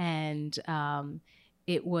 and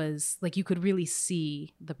it was like you could really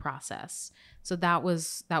see the process. So that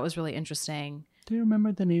was really interesting. Do you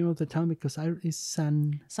remember the name of the town? Because it's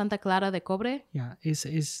Santa Clara de Cobre. yeah,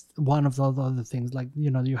 is one of the other things. Like,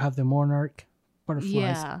 you have the monarch butterflies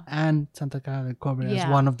Yeah. and Santa Clara de Cobre as Yeah.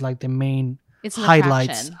 one of like the main It's an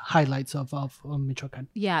highlights attraction. of Michoacan.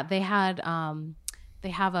 Yeah, they have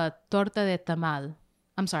a torta de tamal.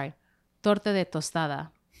 I'm sorry, torta de tostada.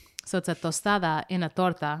 So it's a tostada in a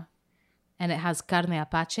torta, and it has carne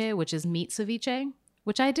apache, which is meat ceviche,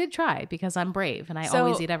 which I did try because I'm brave and I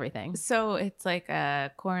always eat everything. So it's like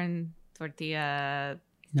a corn tortilla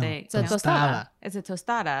No, thing. It's a tostada. It's a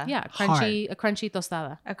tostada. Yeah, a crunchy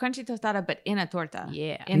tostada. A crunchy tostada, but in a torta.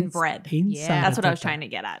 Yeah. In bread. Inside Yeah. That's a what I was torta. trying to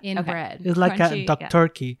get at. In bread. It's like Crunchy, a duck yeah.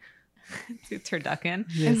 turkey. Turducken.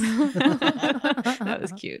 Yes. That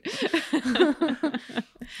was cute.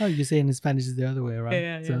 Oh, you say in Spanish is the other way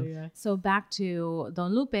around. So back to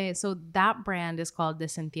Don Lupe. So that brand is called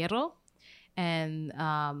Desentierro, and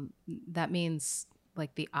that means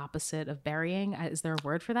like the opposite of burying. Is there a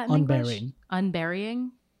word for that in English? Unburying.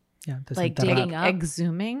 Unburying. Yeah, Like desenterrar. digging up.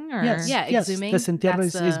 exhuming or Yes, Yeah, yes. exhuming, Desentierro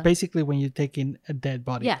that's is the- basically when you're taking a dead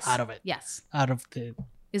body Yes. out of it, Yes. out of the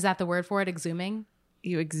Is that the word for it? Exhuming.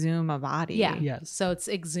 you exhume a body. Yeah. yes. So it's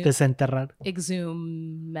Desenterrar.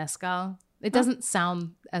 exhume mezcal. It doesn't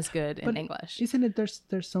sound as good in But English. Isn't it?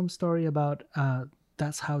 There's some story about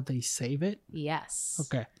that's how they save it. Yes.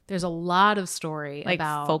 Okay. There's a lot of story Like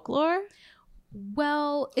about folklore?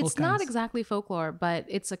 Well, it's not kinds. exactly folklore, but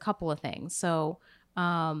it's a couple of things. So,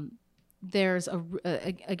 there's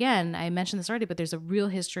again, I mentioned this already, but there's a real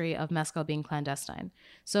history of mezcal being clandestine.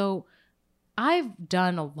 So, I've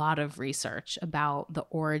done a lot of research about the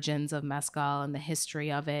origins of mezcal and the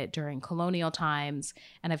history of it during colonial times,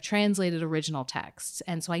 and I've translated original texts,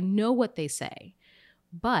 and so I know what they say.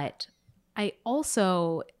 But I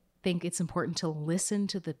also think it's important to listen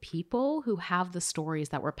to the people who have the stories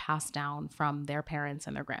that were passed down from their parents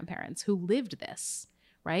and their grandparents who lived this,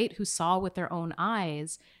 right? Who saw with their own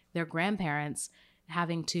eyes their grandparents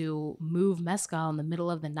having to move mezcal in the middle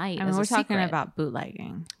of the night. I mean, as we're a talking secret. about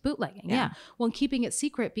bootlegging. Bootlegging, Yeah. yeah. Well, and keeping it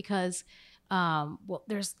secret because, it's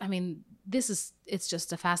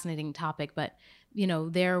just a fascinating topic, but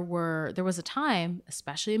there was a time,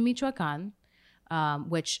 especially in Michoacan,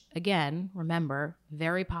 which again, remember,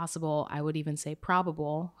 very possible, I would even say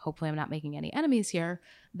probable, hopefully I'm not making any enemies here,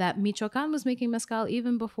 that Michoacan was making mezcal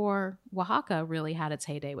even before Oaxaca really had its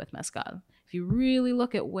heyday with mezcal. If you really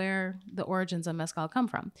look at where the origins of mezcal come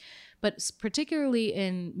from. But particularly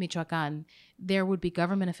in Michoacan, there would be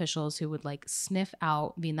government officials who would like sniff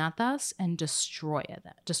out vinatas and destroy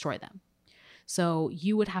them. So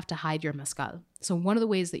you would have to hide your mezcal. So one of the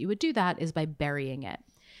ways that you would do that is by burying it.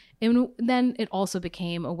 And then it also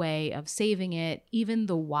became a way of saving it. Even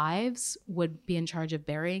the wives would be in charge of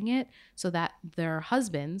burying it so that their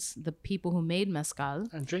husbands, the people who made mezcal,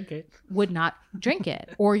 And drink it. would not drink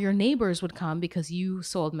it. Or your neighbors would come because you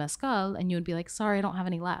sold mezcal and you would be like, sorry, I don't have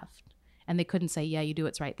any left. And they couldn't say, yeah, you do,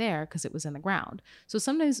 it's right there, because it was in the ground. So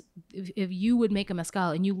sometimes if you would make a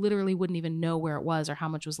mezcal and you literally wouldn't even know where it was or how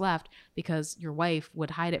much was left because your wife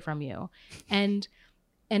would hide it from you.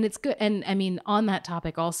 And it's good. And I mean, on that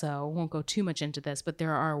topic also, won't go too much into this, but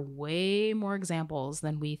there are way more examples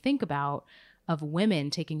than we think about of women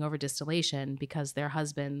taking over distillation because their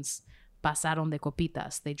husbands pasaron de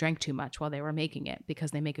copitas. They drank too much while they were making it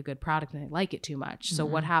because they make a good product and they like it too much. So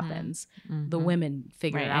what happens? The women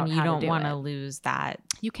figure Right. out And you how don't to do want to it. lose that.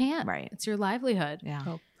 You can't. Right. It's your livelihood. Yeah.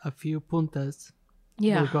 Oh, a few puntas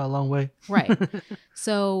Yeah. will go a long way. Right.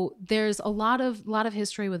 So there's a lot of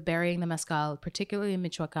history with burying the mezcal, particularly in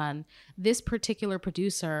Michoacan. This particular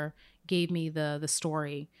producer gave me the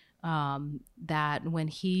story that when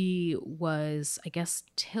he was, I guess,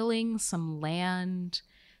 tilling some land,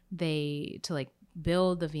 to like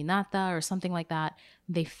build the vinata or something like that,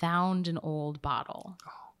 they found an old bottle.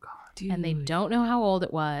 Oh God. Dude. And they don't know how old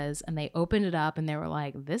it was, and they opened it up and they were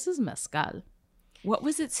like, this is mezcal. What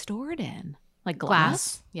was it stored in? Like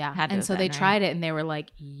Glass. Yeah. Had to And have so they been, right? tried it and they were like,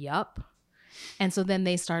 yup. And so then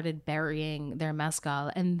they started burying their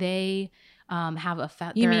mezcal, and they have a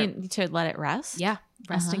You mean to let it rest? yeah,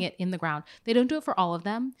 resting it in the ground. They don't do it for all of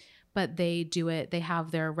them, but they do it. They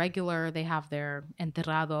have their regular, they have their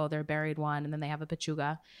enterrado, their buried one, and then they have a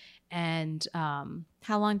pechuga. And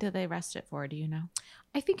How long did they rest it for? Do you know?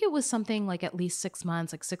 I think it was something like at least 6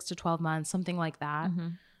 months, like 6 to 12 months, something like that.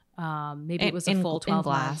 Maybe it was a full 12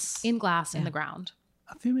 glass. months in glass in the ground.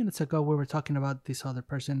 A few minutes ago, we were talking about this other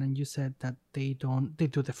person, and you said that they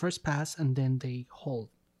do the first pass and then they hold.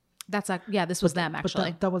 This was them But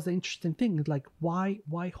actually. that was the interesting thing. Like, why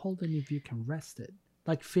hold it if you can rest it?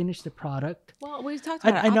 like finish the product. Well, we've talked I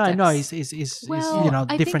about I know optics. it's Well, you know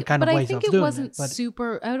I different think, kind but of I ways think of it doing wasn't it. But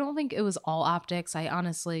super. I don't think it was all optics. I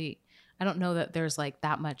don't know that there's like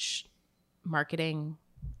that much marketing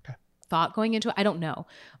thought going into it. I don't know,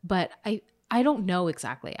 but I don't know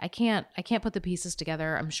exactly. I can't put the pieces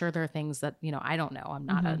together. I'm sure there are things that, you know, I don't know. I'm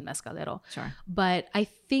not a mezcalero. Sure. But I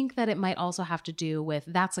think that it might also have to do with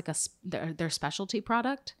that's like their specialty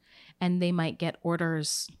product, and they might get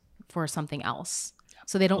orders for something else.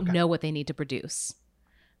 So they don't know what they need to produce.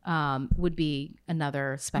 Would be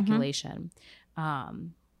another speculation.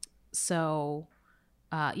 So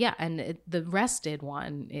and the rested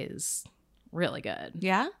one is really good.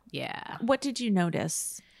 Yeah? Yeah. What did you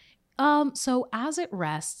notice? So as it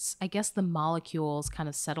rests, I guess the molecules kind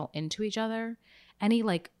of settle into each other. Any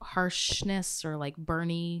like harshness or like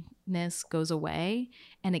burniness goes away,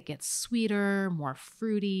 and it gets sweeter, more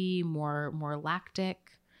fruity, more lactic.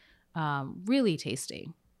 Really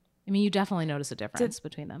tasty. I mean, you definitely notice a difference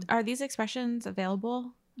between them. Are these expressions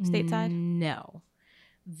available stateside? No.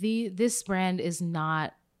 This brand is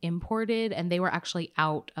not imported, and they were actually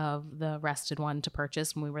out of the rested one to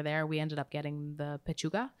purchase when we were there. We ended up getting the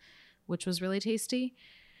pechuga, which was really tasty.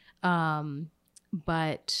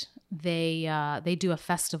 But they do a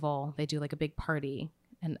festival. They do like a big party,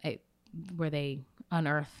 and where they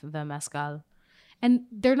unearth the mezcal. And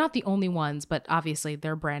they're not the only ones, but obviously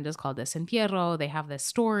their brand is called Desentierro. They have this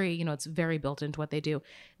story, you know, it's very built into what they do.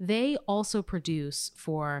 They also produce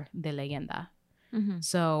for De Leyenda.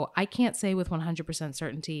 So I can't say with 100%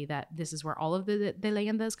 certainty that this is where all of the De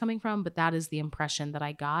Leyenda is coming from, but that is the impression that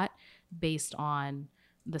I got based on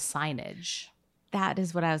the signage. That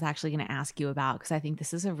is what I was actually going to ask you about, because I think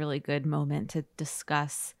this is a really good moment to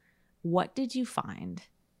discuss what did you find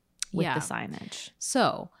with the signage.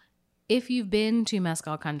 So if you've been to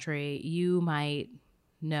Mezcal country, you might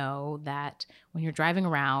know that when you're driving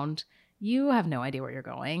around, you have no idea where you're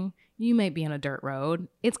going. You might be on a dirt road.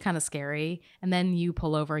 It's kind of scary. And then you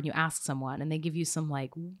pull over and you ask someone, and they give you some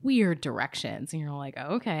like weird directions. And you're like,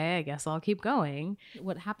 okay, I guess I'll keep going.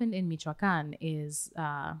 What happened in Michoacan is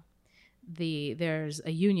there's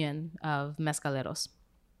a union of mezcaleros,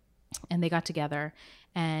 and they got together,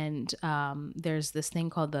 and there's this thing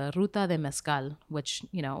called the Ruta de Mezcal, which,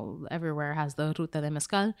 you know, everywhere has the Ruta de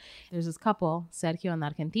Mezcal. There's this couple, Sergio and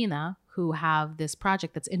Argentina, who have this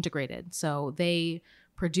project that's integrated. So they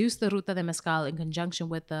produce the Ruta de Mezcal in conjunction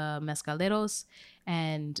with the mezcaleros,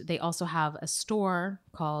 and they also have a store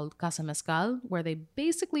called Casa Mezcal where they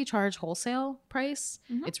basically charge wholesale price.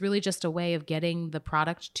 It's really just a way of getting the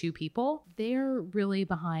product to people. They're really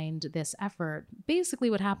behind this effort.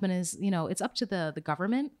 Basically what happened is, you know, it's up to the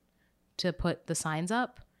government to put the signs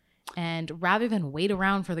up, and rather than wait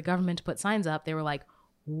around for the government to put signs up, they were like,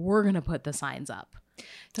 we're going to put the signs up.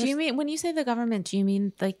 Do you mean, when you say the government, do you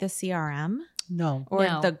mean like the CRM? no, Or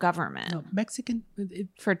No. the government? no, Mexican.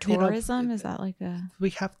 For you know, tourism? Is that like a... we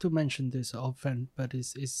have to mention this often, but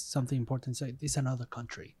it's something important. So it's another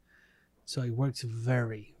country, so it works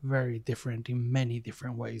very, very different in many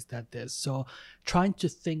different ways that this. So trying to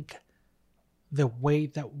think the way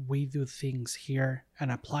that we do things here and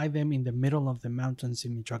apply them in the middle of the mountains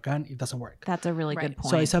in Michoacan, it doesn't work. That's a really Right. good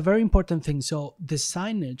point. So it's a very important thing. So the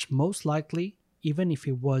signage, most likely, even if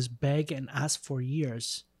it was beg and ask for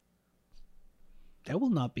years, they will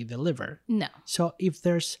not be delivered. No. So if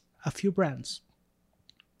there's a few brands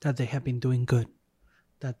that they have been doing good,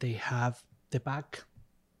 that they have the back,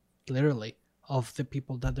 literally, of the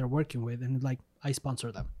people that they're working with, and like, I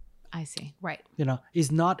sponsor them. I see. Right. You know,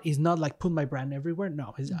 it's not like put my brand everywhere.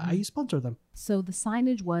 No, it's, I sponsor them. So the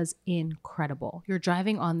signage was incredible. You're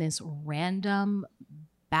driving on this random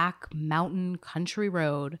back mountain country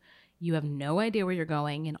road. You have no idea where you're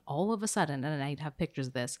going. And all of a sudden, and I have pictures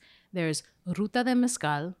of this, there's Ruta de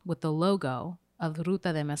Mezcal with the logo of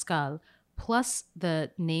Ruta de Mezcal, plus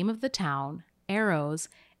the name of the town, arrows,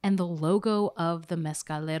 and the logo of the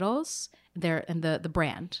mezcaleros there, and the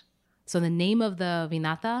brand. So the name of the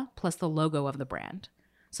vinata plus the logo of the brand,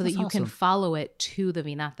 so That's that you can awesome. follow it to the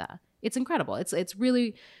vinata. It's incredible. It's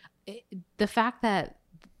really the fact that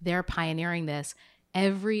they're pioneering this.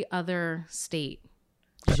 Every other state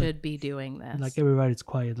should be doing this. Like everybody's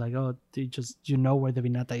quiet. Like, oh, you know where the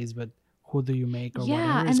vinata is, but who do you make or whatever?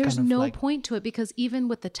 yeah, It's and there's kind of no like, point to it, because even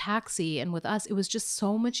with the taxi and with us, it was just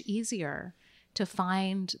so much easier to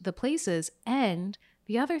find the places. And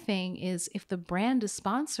the other thing is, if the brand is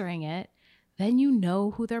sponsoring it, then you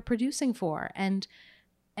know who they're producing for. And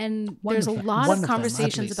One there's a of them- lot one of of them, at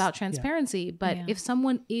conversations least. about Yeah. transparency, but Yeah. if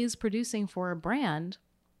someone is producing for a brand,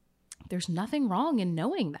 there's nothing wrong in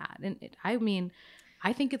knowing that. And I mean,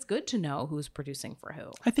 I think it's good to know who's producing for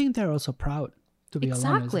who. I think they're also proud. to be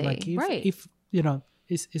Exactly, honest. Like right. if you know,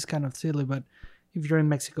 it's kind of silly, but if you're in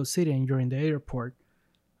Mexico City and you're in the airport,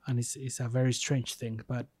 and it's a very strange thing,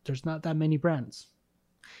 but there's not that many brands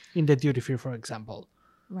in the duty free, for example.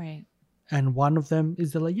 Right. And one of them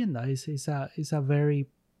is the Leyenda.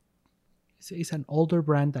 It's an older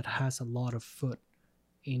brand that has a lot of foot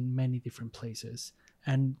in many different places.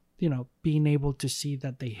 And, you know, being able to see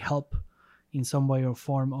that they help in some way or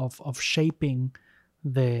form of shaping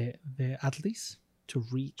the athletes to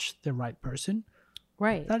reach the right person.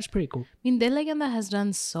 Right. That's pretty cool. I mean, De Leyenda has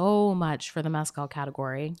done so much for the mezcal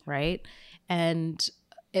category, right? And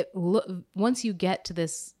once you get to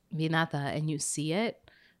this vinata and you see it,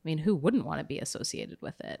 I mean, who wouldn't want to be associated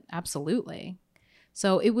with it? Absolutely.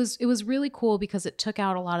 So it was really cool because it took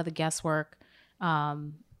out a lot of the guesswork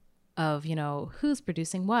of, you know, who's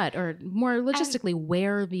producing what, or more logistically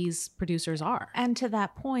where these producers are. And to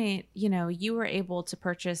that point, you know, you were able to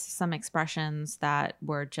purchase some expressions that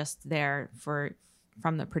were just there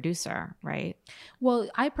from the producer, right? Well,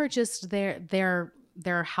 I purchased their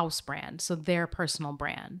house brand, so their personal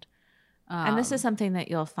brand. And this is something that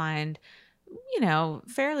you'll find, you know,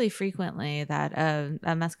 fairly frequently, that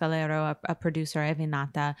a mezcalero, a producer, a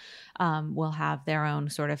vinata, will have their own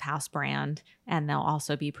sort of house brand, and they'll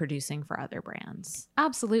also be producing for other brands.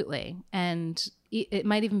 Absolutely. And it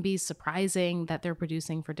might even be surprising that they're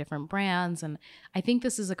producing for different brands. And I think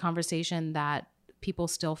this is a conversation that people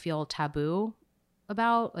still feel taboo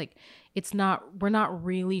about. Like, we're not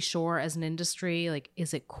really sure as an industry, like,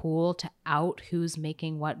 is it cool to out who's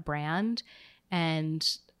making what brand? And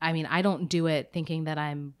I mean, I don't do it thinking that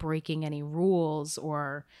I'm breaking any rules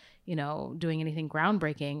or, you know, doing anything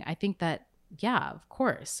groundbreaking. I think that, yeah, of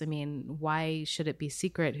course. I mean, why should it be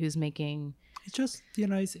secret who's making? It's just, you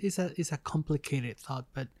know, it's a complicated thought,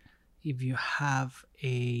 but if you have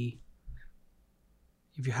a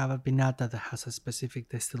vinata that has a specific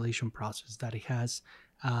distillation process, that it has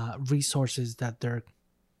resources that they're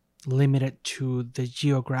limited to the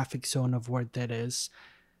geographic zone of where that is,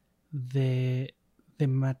 the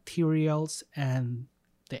materials and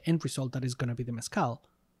the end result that is going to be the mezcal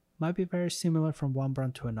might be very similar from one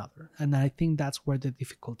brand to another. And I think that's where the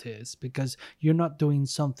difficulty is, because you're not doing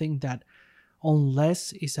something that,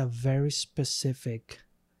 unless it's a very specific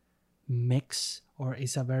mix, or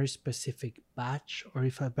it's a very specific batch, or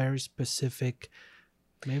if a very specific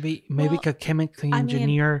maybe a chemically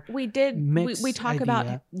engineer. I mean, we talk idea.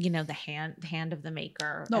 About, you know, the hand of the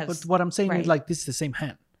maker. No, but what I'm saying is, like, this is the same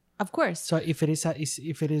hand. Of course. So if it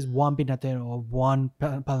is one vinatero or one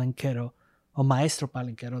palenquero or maestro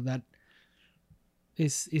palenquero that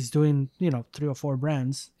is doing, you know, 3 or 4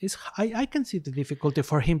 brands, I can see the difficulty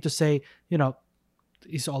for him to say, you know,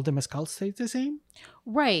 is all the mezcal stays the same?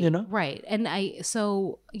 Right. You know? Right. And I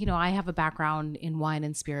have a background in wine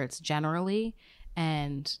and spirits generally.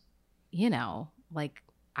 And, you know, like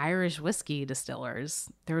Irish whiskey distillers,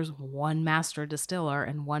 there's one master distiller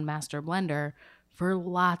and one master blender for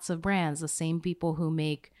lots of brands. The same people who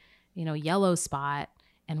make, you know, Yellow Spot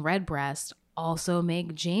and Redbreast also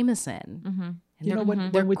make Jameson. Mm-hmm. And You know,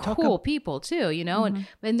 when they're we talk cool people too, you know,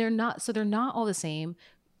 Mm-hmm. and they're not all the same.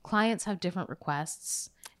 Clients have different requests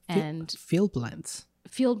and field blends.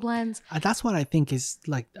 field blends. That's what I think is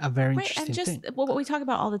like a very Right, interesting and just thing. what we talk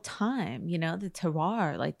about all the time, you know, the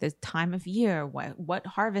terroir, like the time of year, what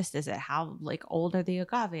harvest is it, how like old are the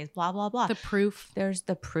agaves, blah blah blah. The proof. There's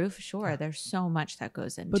the proof, sure. Yeah. There's so much that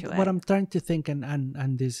goes into But it. what I'm trying to think,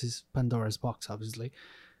 and this is Pandora's box, obviously.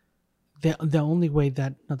 The only way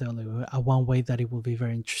that, not the only way, one way that it will be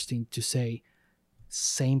very interesting to say,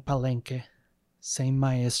 same palenque, same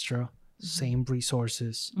maestro, same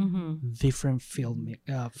resources, Mm-hmm. different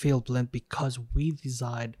field blend, because we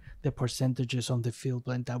decide the percentages on the field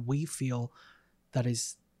blend that we feel that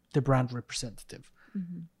is the brand representative.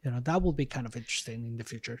 Mhm. You know, that will be kind of interesting in the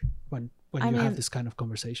future when I you have mean, this kind of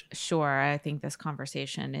conversation. Sure, I think this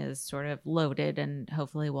conversation is sort of loaded, and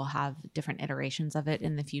hopefully we'll have different iterations of it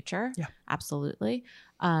in the future. Yeah, absolutely.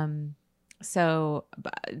 So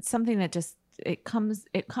but something that just it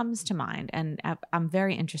comes to mind, and I'm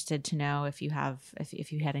very interested to know if you had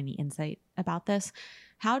any insight about this.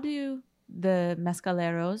 How do the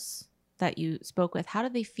mezcaleros that you spoke with, how do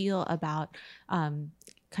they feel about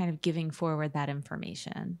kind of giving forward that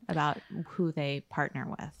information about who they partner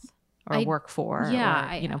with or work for,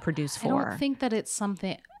 or produce for? I don't think that it's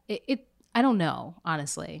something. I don't know,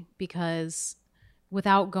 honestly, because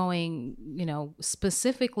without going, you know,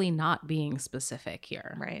 specifically not being specific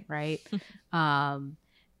here, right. I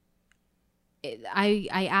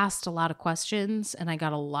asked a lot of questions and I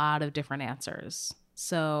got a lot of different answers.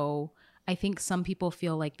 So I think some people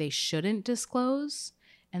feel like they shouldn't disclose,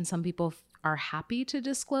 and some people are happy to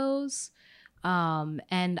disclose.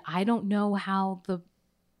 And I don't know how the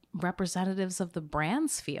representatives of the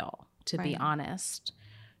brands feel, to be honest.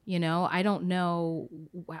 You know, I don't know.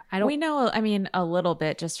 We know, I mean, a little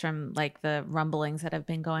bit just from like the rumblings that have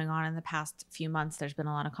been going on in the past few months. There's been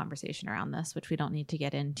a lot of conversation around this, which we don't need to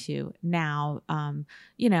get into now.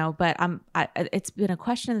 You know, but it's been a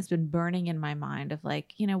question that's been burning in my mind of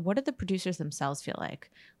like, you know, what do the producers themselves feel like?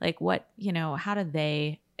 Like what, you know, how do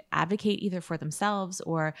they advocate either for themselves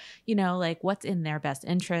or, you know, like what's in their best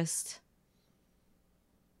interest?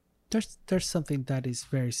 There's something that is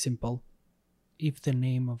very simple. If the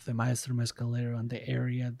name of the Maestro Mezcalero and the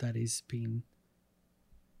area that is being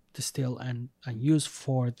distilled and used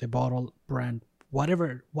for the bottle brand,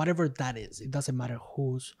 whatever that is, it doesn't matter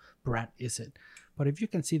whose brand is it. But if you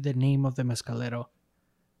can see the name of the Mezcalero,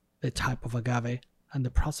 the type of agave, and the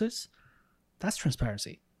process, that's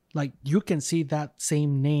transparency. Like you can see that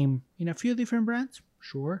same name in a few different brands,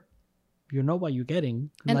 sure. You know what you're getting.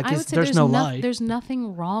 And like I would say there's no lie. There's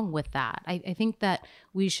nothing wrong with that. I think that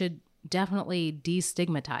we should definitely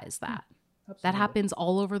destigmatize that. Absolutely. That happens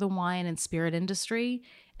all over the wine and spirit industry,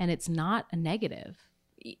 and it's not a negative.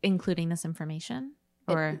 Including this information?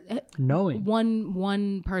 Or knowing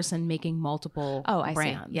one person making multiple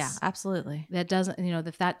brands. See. Yeah, absolutely. That doesn't, you know,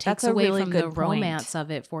 if that takes away really from the romance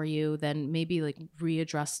of it for you, then maybe like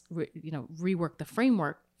rework the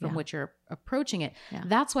framework from which you're approaching it. Yeah.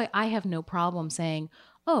 That's why I have no problem saying,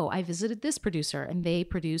 oh, I visited this producer and they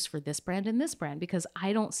produce for this brand and this brand, because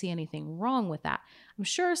I don't see anything wrong with that. I'm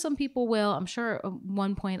sure some people will. I'm sure at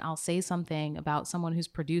one point I'll say something about someone who's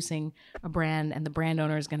producing a brand and the brand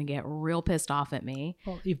owner is going to get real pissed off at me.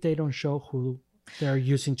 Well, if they don't show who they're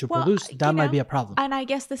using to produce, that might be a problem. And I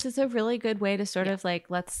guess this is a really good way to sort of like,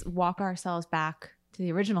 let's walk ourselves back to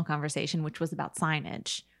the original conversation, which was about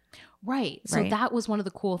signage. Right. So that was one of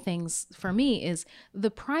the cool things for me is the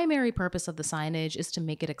primary purpose of the signage is to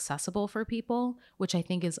make it accessible for people, which I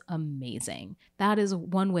think is amazing. That is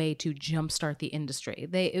one way to jumpstart the industry.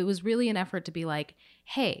 It was really an effort to be like,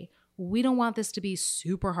 hey, we don't want this to be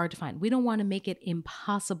super hard to find. We don't want to make it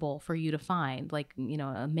impossible for you to find, like, you know,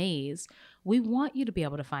 a maze. We want you to be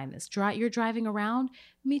able to find this. You're driving around.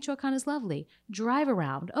 Michoacan is lovely. Drive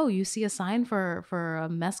around. Oh, you see a sign for a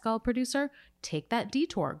mezcal producer? Take that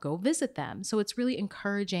detour. Go visit them. So it's really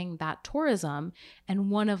encouraging that tourism. And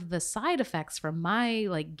one of the side effects from my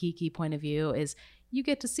like geeky point of view is you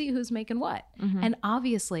get to see who's making what. Mm-hmm. And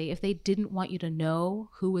obviously, if they didn't want you to know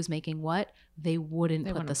who was making what, they wouldn't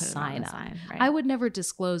put the sign up. Right? I would never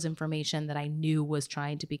disclose information that I knew was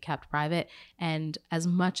trying to be kept private. And as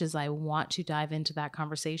much as I want to dive into that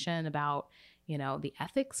conversation about, you know, the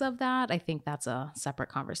ethics of that, I think that's a separate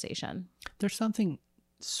conversation. There's something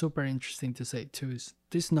super interesting to say too, is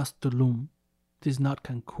this is not Tulum, this is not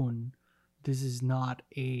Cancun, this is not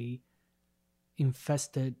a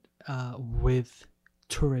infested with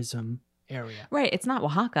tourism area. Right. It's not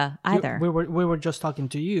Oaxaca either. We were just talking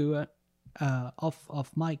to you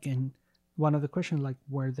off mic, and one of the questions, like,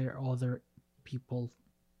 were there other people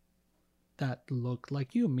that looked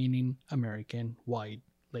like you, meaning American white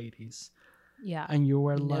ladies? Yeah. And you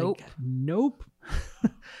were like, nope.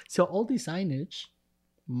 So all the signage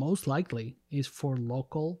most likely is for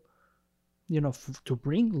local, you know, to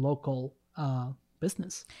bring local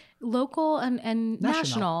business, local and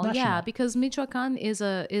national. Yeah, because Michoacan is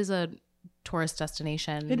a tourist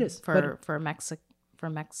destination. It is for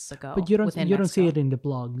Mexico. But you don't see it in the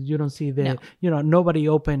blog. You don't see the you know, nobody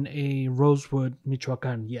opened a Rosewood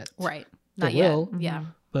Michoacan yet. Right. Not yet. Will, yeah.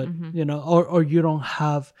 But you know, or you don't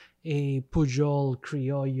have a Pujol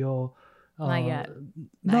Criollo. Not yet.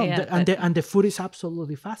 And the food is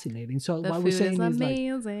absolutely fascinating. So what we're saying is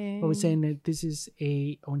amazing. What we're saying is this is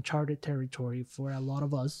a uncharted territory for a lot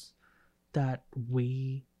of us, that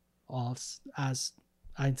we, as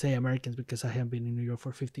I'd say Americans, because I have been in New York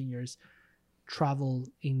for 15 years, travel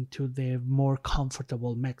into the more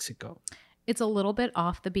comfortable Mexico. It's a little bit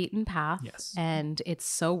off the beaten path, yes, and it's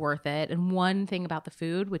so worth it. And one thing about the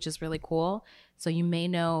food, which is really cool, so you may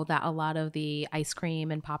know that a lot of the ice cream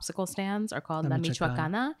and popsicle stands are called La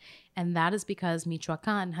Michoacana, and that is because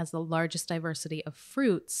Michoacan has the largest diversity of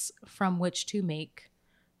fruits from which to make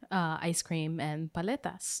ice cream and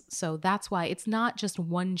paletas. So that's why it's not just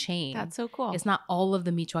one chain. That's so cool. It's not all of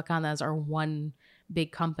the Michoacanas are one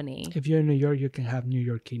big company. If you're in New York, you can have New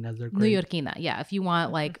Yorkinas. They're great. New Yorkina, yeah. If you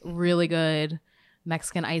want like really good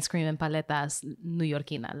Mexican ice cream and paletas, New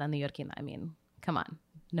Yorkina, La New Yorkina. I mean, come on.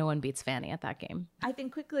 No one beats Fanny at that game. I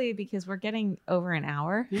think quickly, because we're getting over an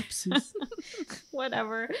hour. Oopsies.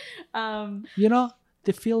 Whatever. You know,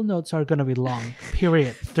 the field notes are gonna be long.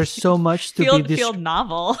 Period. There's so much to Field be field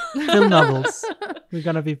novel. field novels. We're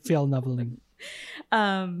gonna be field noveling.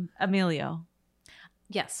 Emilio.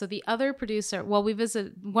 Yes. So the other producer, well,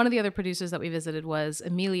 one of the other producers that we visited was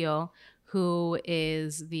Emilio, who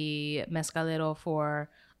is the mezcalero for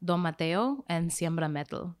Don Mateo and Siembra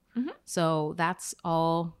Metal. Mhm. So that's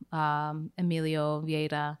all Emilio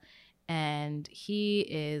Vieira, and he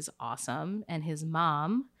is awesome. And his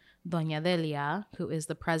mom, Doña Delia, who is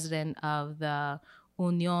the president of the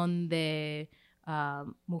Unión de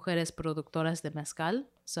Mujeres Productoras de Mezcal,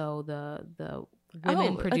 so the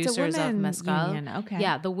women producers of mezcal. Union. Okay.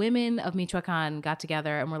 Yeah, the women of Michoacan got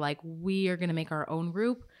together and were like, we are going to make our own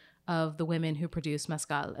group of the women who produce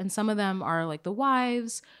mezcal. And some of them are like the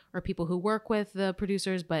wives or people who work with the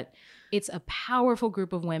producers, but it's a powerful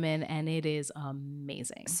group of women and it is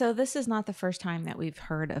amazing. So this is not the first time that we've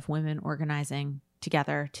heard of women organizing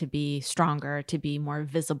together to be stronger, to be more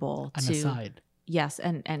visible, On the side. yes,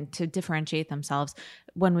 and to differentiate themselves.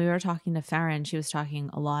 When we were talking to Farron, she was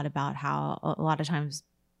talking a lot about how a lot of times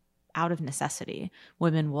out of necessity,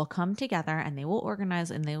 women will come together and they will organize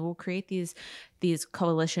and they will create these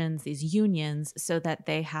coalitions, these unions, so that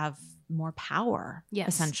they have more power, Yes.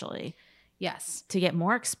 essentially, Yes. to get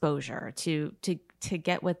more exposure, to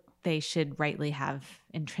get what they should rightly have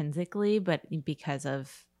intrinsically, but because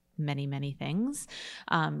of many things,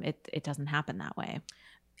 it doesn't happen that way.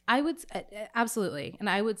 I would absolutely. And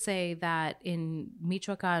I would say that in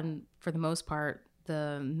Michoacan, for the most part,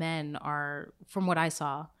 the men are, from what I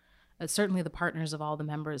saw, certainly the partners of all the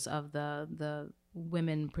members of the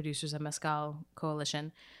Women Producers of Mezcal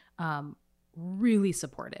Coalition, really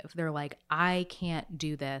supportive. They're like, I can't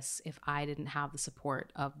do this if I didn't have the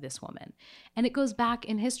support of this woman. And it goes back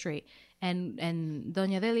in history. And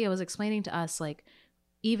Doña Delia was explaining to us, like,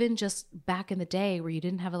 even just back in the day where you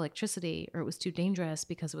didn't have electricity or it was too dangerous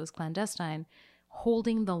because it was clandestine,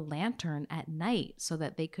 holding the lantern at night so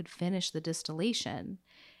that they could finish the distillation.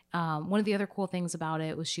 One of the other cool things about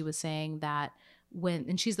it was she was saying that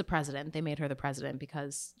and she's the president, they made her the president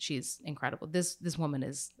because she's incredible. This woman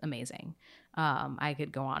is amazing. I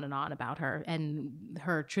could go on and on about her, and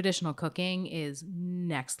her traditional cooking is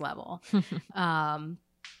next level.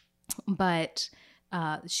 But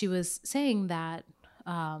she was saying that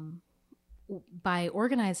by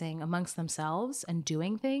organizing amongst themselves and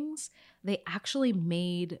doing things, they actually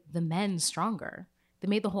made the men stronger. They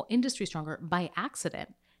made the whole industry stronger by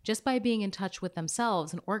accident. Just by being in touch with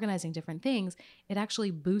themselves and organizing different things, it actually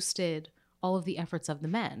boosted all of the efforts of the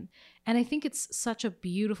men. And I think it's such a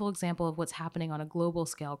beautiful example of what's happening on a global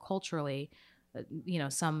scale culturally,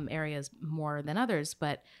 some areas more than others,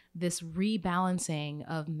 but this rebalancing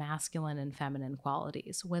of masculine and feminine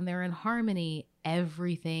qualities. When they're in harmony,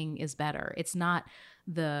 everything is better. It's not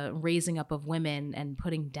the raising up of women and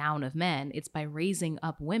putting down of men. It's by raising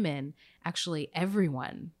up women, actually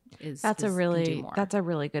everyone That's a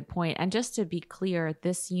really good point. And just to be clear,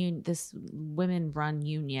 this women-run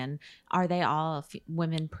union, are they all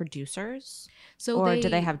women producers? Or do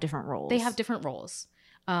they have different roles? They have different roles.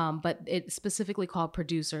 But it's specifically called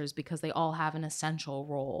producers because they all have an essential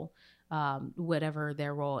role, whatever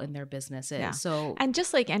their role in their business is. Yeah. So, and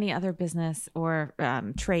just like any other business or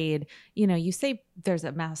trade, you say there's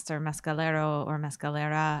a master mezcalero or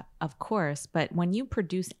mezcalera, of course, but when you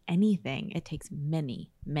produce anything, it takes many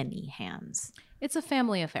hands. it's a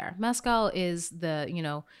family affair. Mezcal is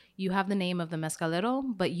you have the name of the mezcalero,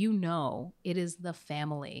 but it is the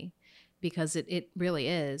family. Because it really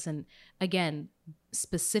is. And again,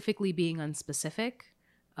 specifically being unspecific,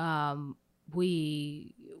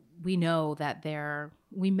 we know that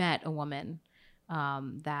we met a woman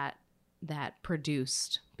that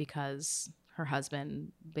produced because her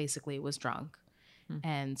husband basically was drunk.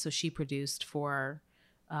 And so she produced for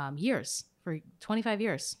years, for 25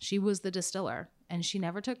 years. She was the distiller and she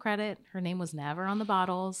never took credit. Her name was never on the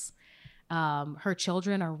bottles. Her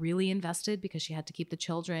children are really invested because she had to keep the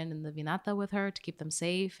children in the vinata with her to keep them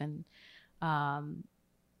safe. And, and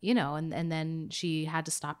then she had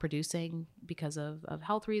to stop producing because of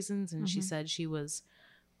health reasons. And she said she was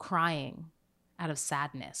crying out of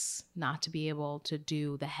sadness not to be able to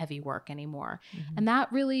do the heavy work anymore. And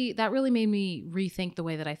that really made me rethink the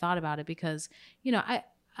way that I thought about it because,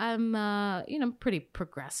 I'm pretty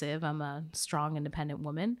progressive. I'm a strong, independent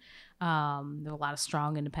woman. There are a lot of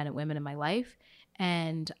strong, independent women in my life.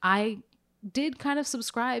 And I did kind of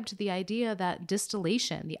subscribe to the idea that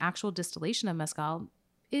distillation, the actual distillation of mezcal,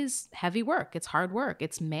 is heavy work. It's hard work.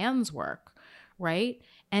 It's man's work, right?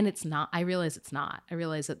 And it's not. I realize it's not. I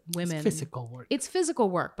realize that women... It's physical work. It's physical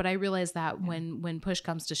work. But I realize that when push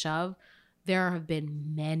comes to shove, there have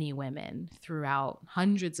been many women throughout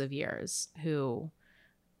hundreds of years who,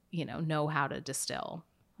 know how to distill.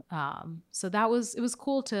 So it was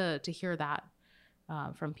cool to hear that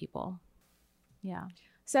from people. Yeah.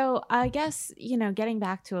 So I guess, getting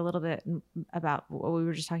back to a little bit about what we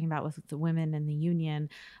were just talking about with the women in the union,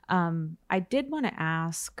 I did want to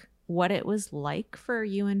ask what it was like for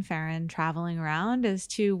you and Farron traveling around as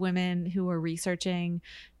two women who were researching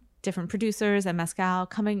different producers and mezcal,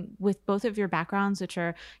 coming with both of your backgrounds, which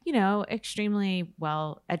are, extremely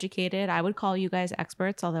well educated. I would call you guys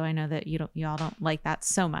experts, although I know that y'all don't like that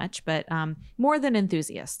so much, but more than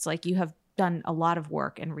enthusiasts. Like, you have done a lot of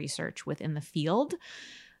work and research within the field,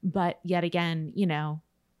 but yet again,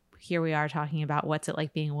 here we are talking about what's it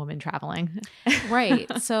like being a woman traveling. Right.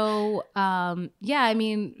 So, I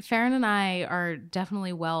mean, Farron and I are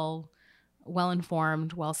definitely well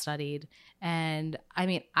informed, well studied. And I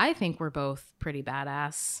mean, I think we're both pretty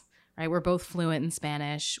badass, right? We're both fluent in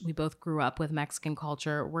Spanish. We both grew up with Mexican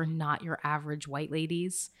culture. We're not your average white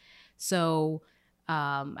ladies. So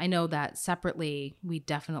I know that separately, we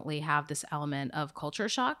definitely have this element of culture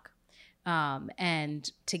shock.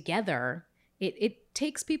 And together, it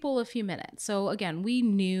takes people a few minutes. So again, we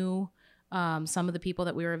knew some of the people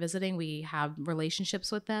that we were visiting. We have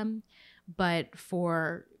relationships with them. But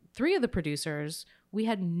for 3 of the producers, we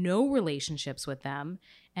had no relationships with them,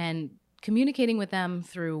 and communicating with them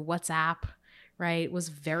through WhatsApp, right, was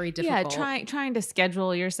very difficult. Yeah, trying to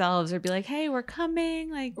schedule yourselves or be like, hey, we're coming.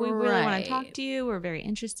 Like, we really want to talk to you. We're very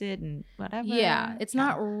interested in whatever. Yeah, it's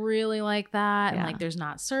not really like that. And like, there's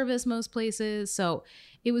not service most places. So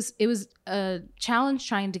it was a challenge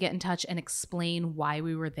trying to get in touch and explain why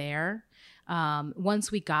we were there. Once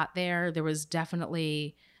we got there was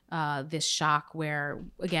definitely this shock where,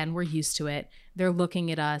 again, we're used to it. They're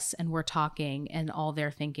looking at us and we're talking, and all they're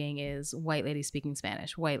thinking is white lady speaking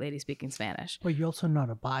Spanish, white lady speaking Spanish. But you're also not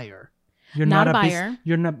a buyer. You're not a buyer.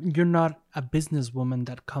 You're not a businesswoman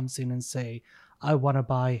that comes in and say, I want to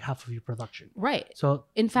buy half of your production. Right. So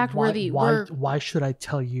in fact, why should I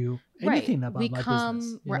tell you anything about my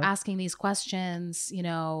business? We're asking these questions,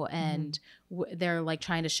 and they're like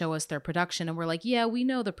trying to show us their production, and we're like, yeah, we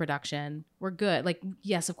know the production. We're good. Like,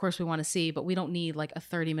 yes, of course we want to see, but we don't need like a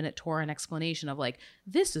 30-minute tour and explanation of like,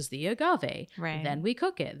 this is the agave. Right. Then we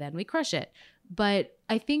cook it, then we crush it. But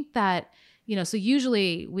I think that, so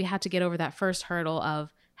usually we had to get over that first hurdle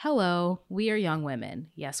of, hello, we are young women.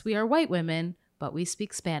 Yes, we are white women, but we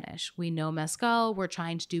speak Spanish. We know mezcal. We're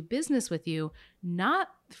trying to do business with you, not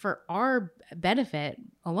for our benefit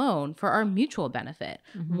alone, for our mutual benefit.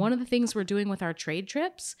 Mm-hmm. One of the things we're doing with our trade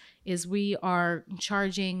trips is we are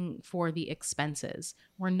charging for the expenses.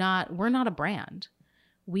 We're not a brand.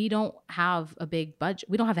 We don't have a big budget.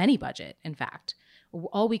 We don't have any budget, in fact.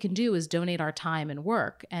 All we can do is donate our time and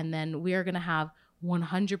work, and then we are going to have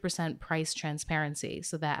 100% price transparency,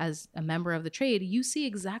 so that as a member of the trade, you see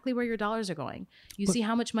exactly where your dollars are going. You see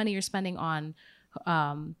how much money you're spending on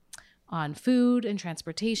food and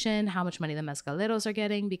transportation, how much money the mezcaleros are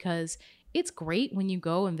getting, because it's great when you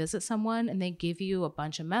go and visit someone and they give you a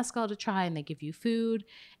bunch of mezcal to try and they give you food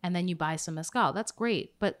and then you buy some mezcal. That's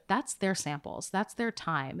great, but that's their samples. That's their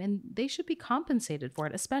time, and they should be compensated for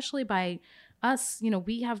it, especially by us.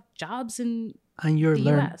 We have jobs in and you're the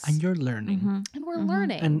learning, US. and you're learning, and we're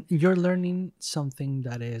learning, and you're learning something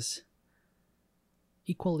that is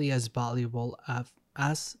equally as valuable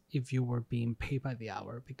as if you were being paid by the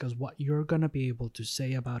hour, because what you're gonna be able to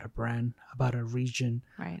say about a brand, about a region,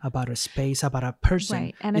 about a space, about a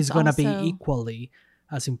person and is gonna be equally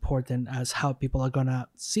as important as how people are gonna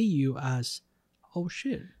see you as, oh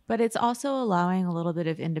shit. But it's also allowing a little bit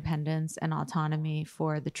of independence and autonomy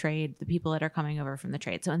for the trade, the people that are coming over from the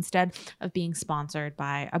trade. So instead of being sponsored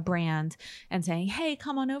by a brand and saying, hey,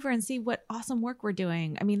 come on over and see what awesome work we're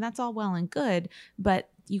doing. I mean, that's all well and good, but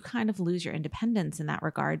you kind of lose your independence in that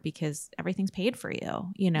regard because everything's paid for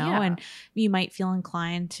you, and you might feel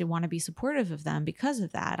inclined to want to be supportive of them because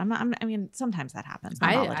of that. I mean, sometimes that happens.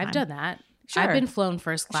 Not all the time. I've done that. Sure. I've been flown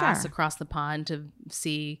first class across the pond to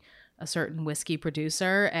see a certain whiskey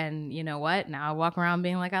producer, and you know what? Now I walk around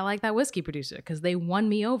being like, I like that whiskey producer because they won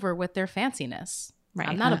me over with their fanciness. Right.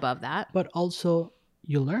 I'm not above that. But also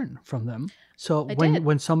you learn from them. So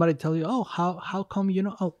when somebody tell you, oh, how come,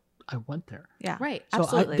 oh, I went there. Yeah. Right. So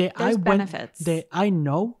Absolutely. There's benefits. I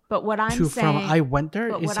know. But what I'm From saying, I went there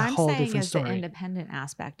but is what a I'm whole saying different is the story. independent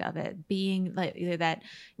aspect of it being like either that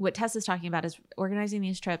what Tessa's talking about is organizing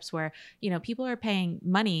these trips where, people are paying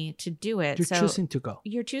money to do it. You're so choosing to go.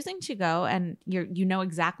 You're choosing to go, and you know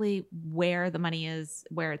exactly where the money is,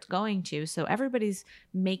 where it's going to. So everybody's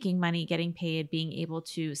making money, getting paid, being able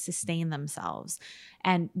to sustain themselves.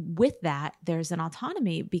 And with that, there's an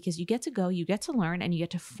autonomy because you get to go, you get to learn, and you get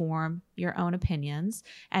to form your own opinions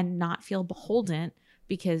and not feel beholden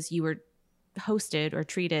because you were hosted or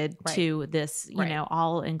treated to this,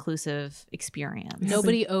 all-inclusive experience.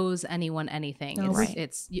 Nobody owes anyone anything. No.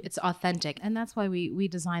 It's authentic. And that's why we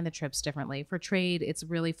design the trips differently. For trade, it's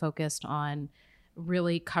really focused on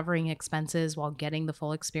really covering expenses while getting the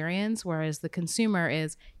full experience. Whereas the consumer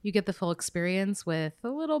is you get the full experience with a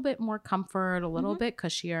little bit more comfort, a little bit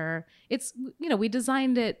cushier. It's, we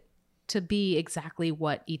designed it to be exactly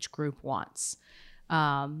what each group wants.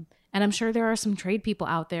 And I'm sure there are some trade people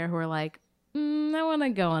out there who are like, I want to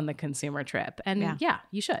go on the consumer trip. And yeah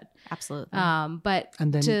you should. Absolutely. But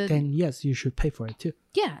And then yes, you should pay for it too.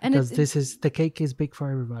 Yeah. And because the cake is big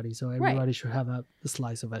for everybody. So everybody should have a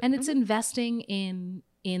slice of it. And it's investing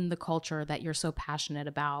in the culture that you're so passionate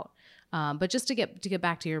about. But just to get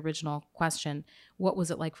back to your original question, what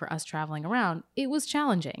was it like for us traveling around? It was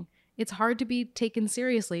challenging. It's hard to be taken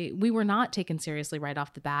seriously. We were not taken seriously right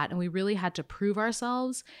off the bat, and we really had to prove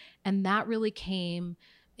ourselves. And that really came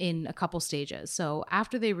in a couple stages. So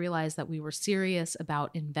after they realized that we were serious about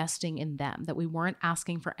investing in them, that we weren't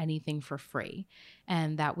asking for anything for free,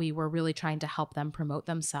 and that we were really trying to help them promote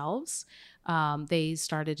themselves, they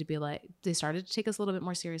started to take us a little bit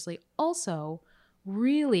more seriously. Also,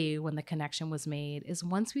 really when the connection was made is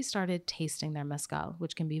once we started tasting their mezcal,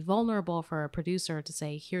 which can be vulnerable for a producer to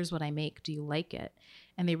say, here's what I make, do you like it?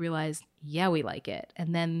 And they realized, yeah, we like it.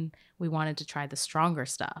 And then we wanted to try the stronger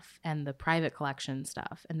stuff and the private collection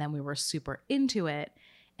stuff. And then we were super into it.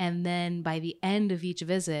 And then by the end of each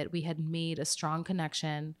visit, we had made a strong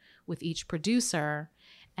connection with each producer.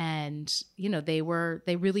 And, they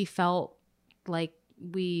really felt like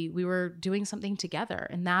we were doing something together.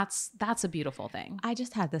 And that's a beautiful thing. I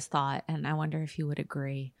just had this thought, and I wonder if you would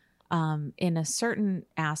agree. In a certain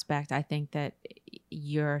aspect, I think that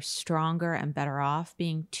you're stronger and better off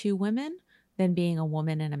being two women than being a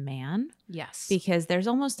woman and a man. Yes. Because there's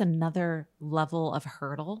almost another level of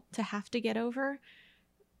hurdle to have to get over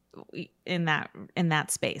in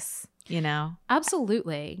that space,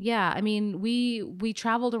 Absolutely. Yeah. I mean, we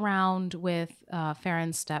traveled around with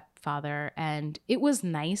Farron's stepfather, and it was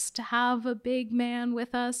nice to have a big man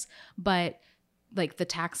with us, but like the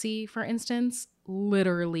taxi, for instance,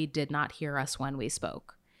 literally did not hear us when we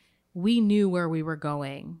spoke. We knew where we were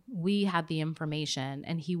going. We had the information,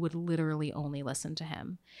 and he would literally only listen to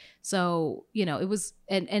him. So, it was,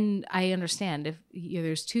 and I understand if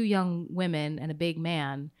there's two young women and a big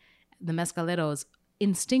man, the mezcaleros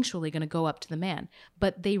instinctually going to go up to the man.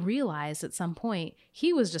 But they realized at some point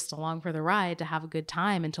he was just along for the ride to have a good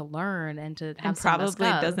time and to learn and to have some probably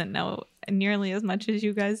mezcal. Doesn't know nearly as much as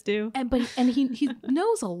you guys do. And he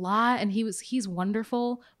knows a lot, and he's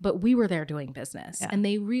wonderful, but we were there doing business. Yeah. And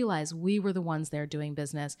they realized we were the ones there doing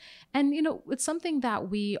business. And it's something that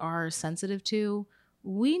we are sensitive to.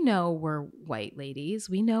 We know we're white ladies.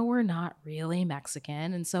 We know we're not really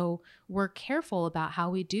Mexican. And so we're careful about how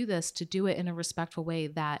we do this to do it in a respectful way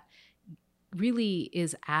that really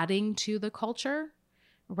is adding to the culture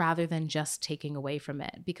rather than just taking away from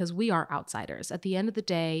it, because we are outsiders. At the end of the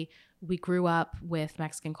day, we grew up with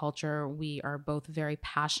Mexican culture. We are both very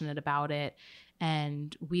passionate about it.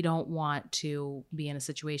 And we don't want to be in a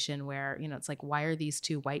situation where, it's like, why are these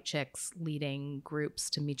two white chicks leading groups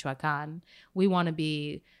to Michoacan? We want to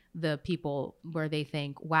be the people where they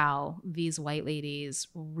think, wow, these white ladies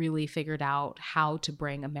really figured out how to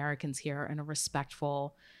bring Americans here in a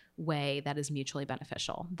respectful way that is mutually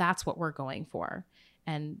beneficial. That's what we're going for.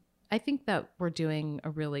 And I think that we're doing a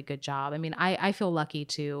really good job. I mean, I feel lucky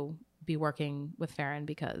to be working with Farron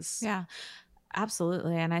because... Yeah.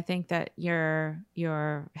 Absolutely. And I think that your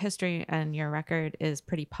history and your record is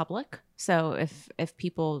pretty public. So if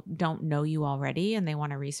people don't know you already and they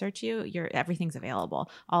want to research you, everything's available.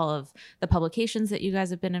 All of the publications that you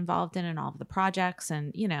guys have been involved in and all of the projects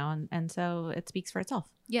and so it speaks for itself.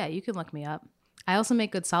 Yeah, you can look me up. I also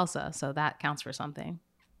make good salsa, so that counts for something.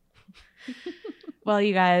 Well,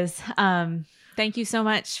 you guys, thank you so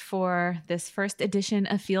much for this first edition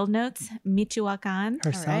of Field Notes, Michoacan.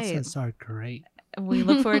 Her salsas are great. We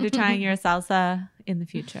look forward to trying your salsa in the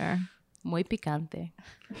future. Muy picante.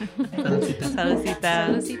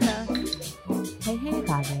 Saludcita. Saludcita. Hey Hey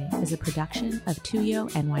Agave is is a production of Tuyo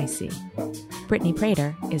NYC. Brittany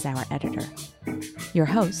Prater is our editor. Your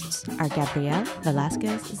hosts are Gabrielle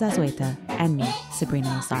Velasquez Zazueta and me, Sabrina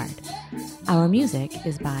Lazard. Our music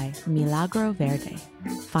is by Milagro Verde.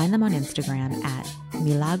 Find them on Instagram at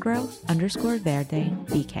Milagro_Verde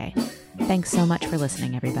BK. Thanks so much for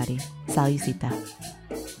listening, everybody. Salucita.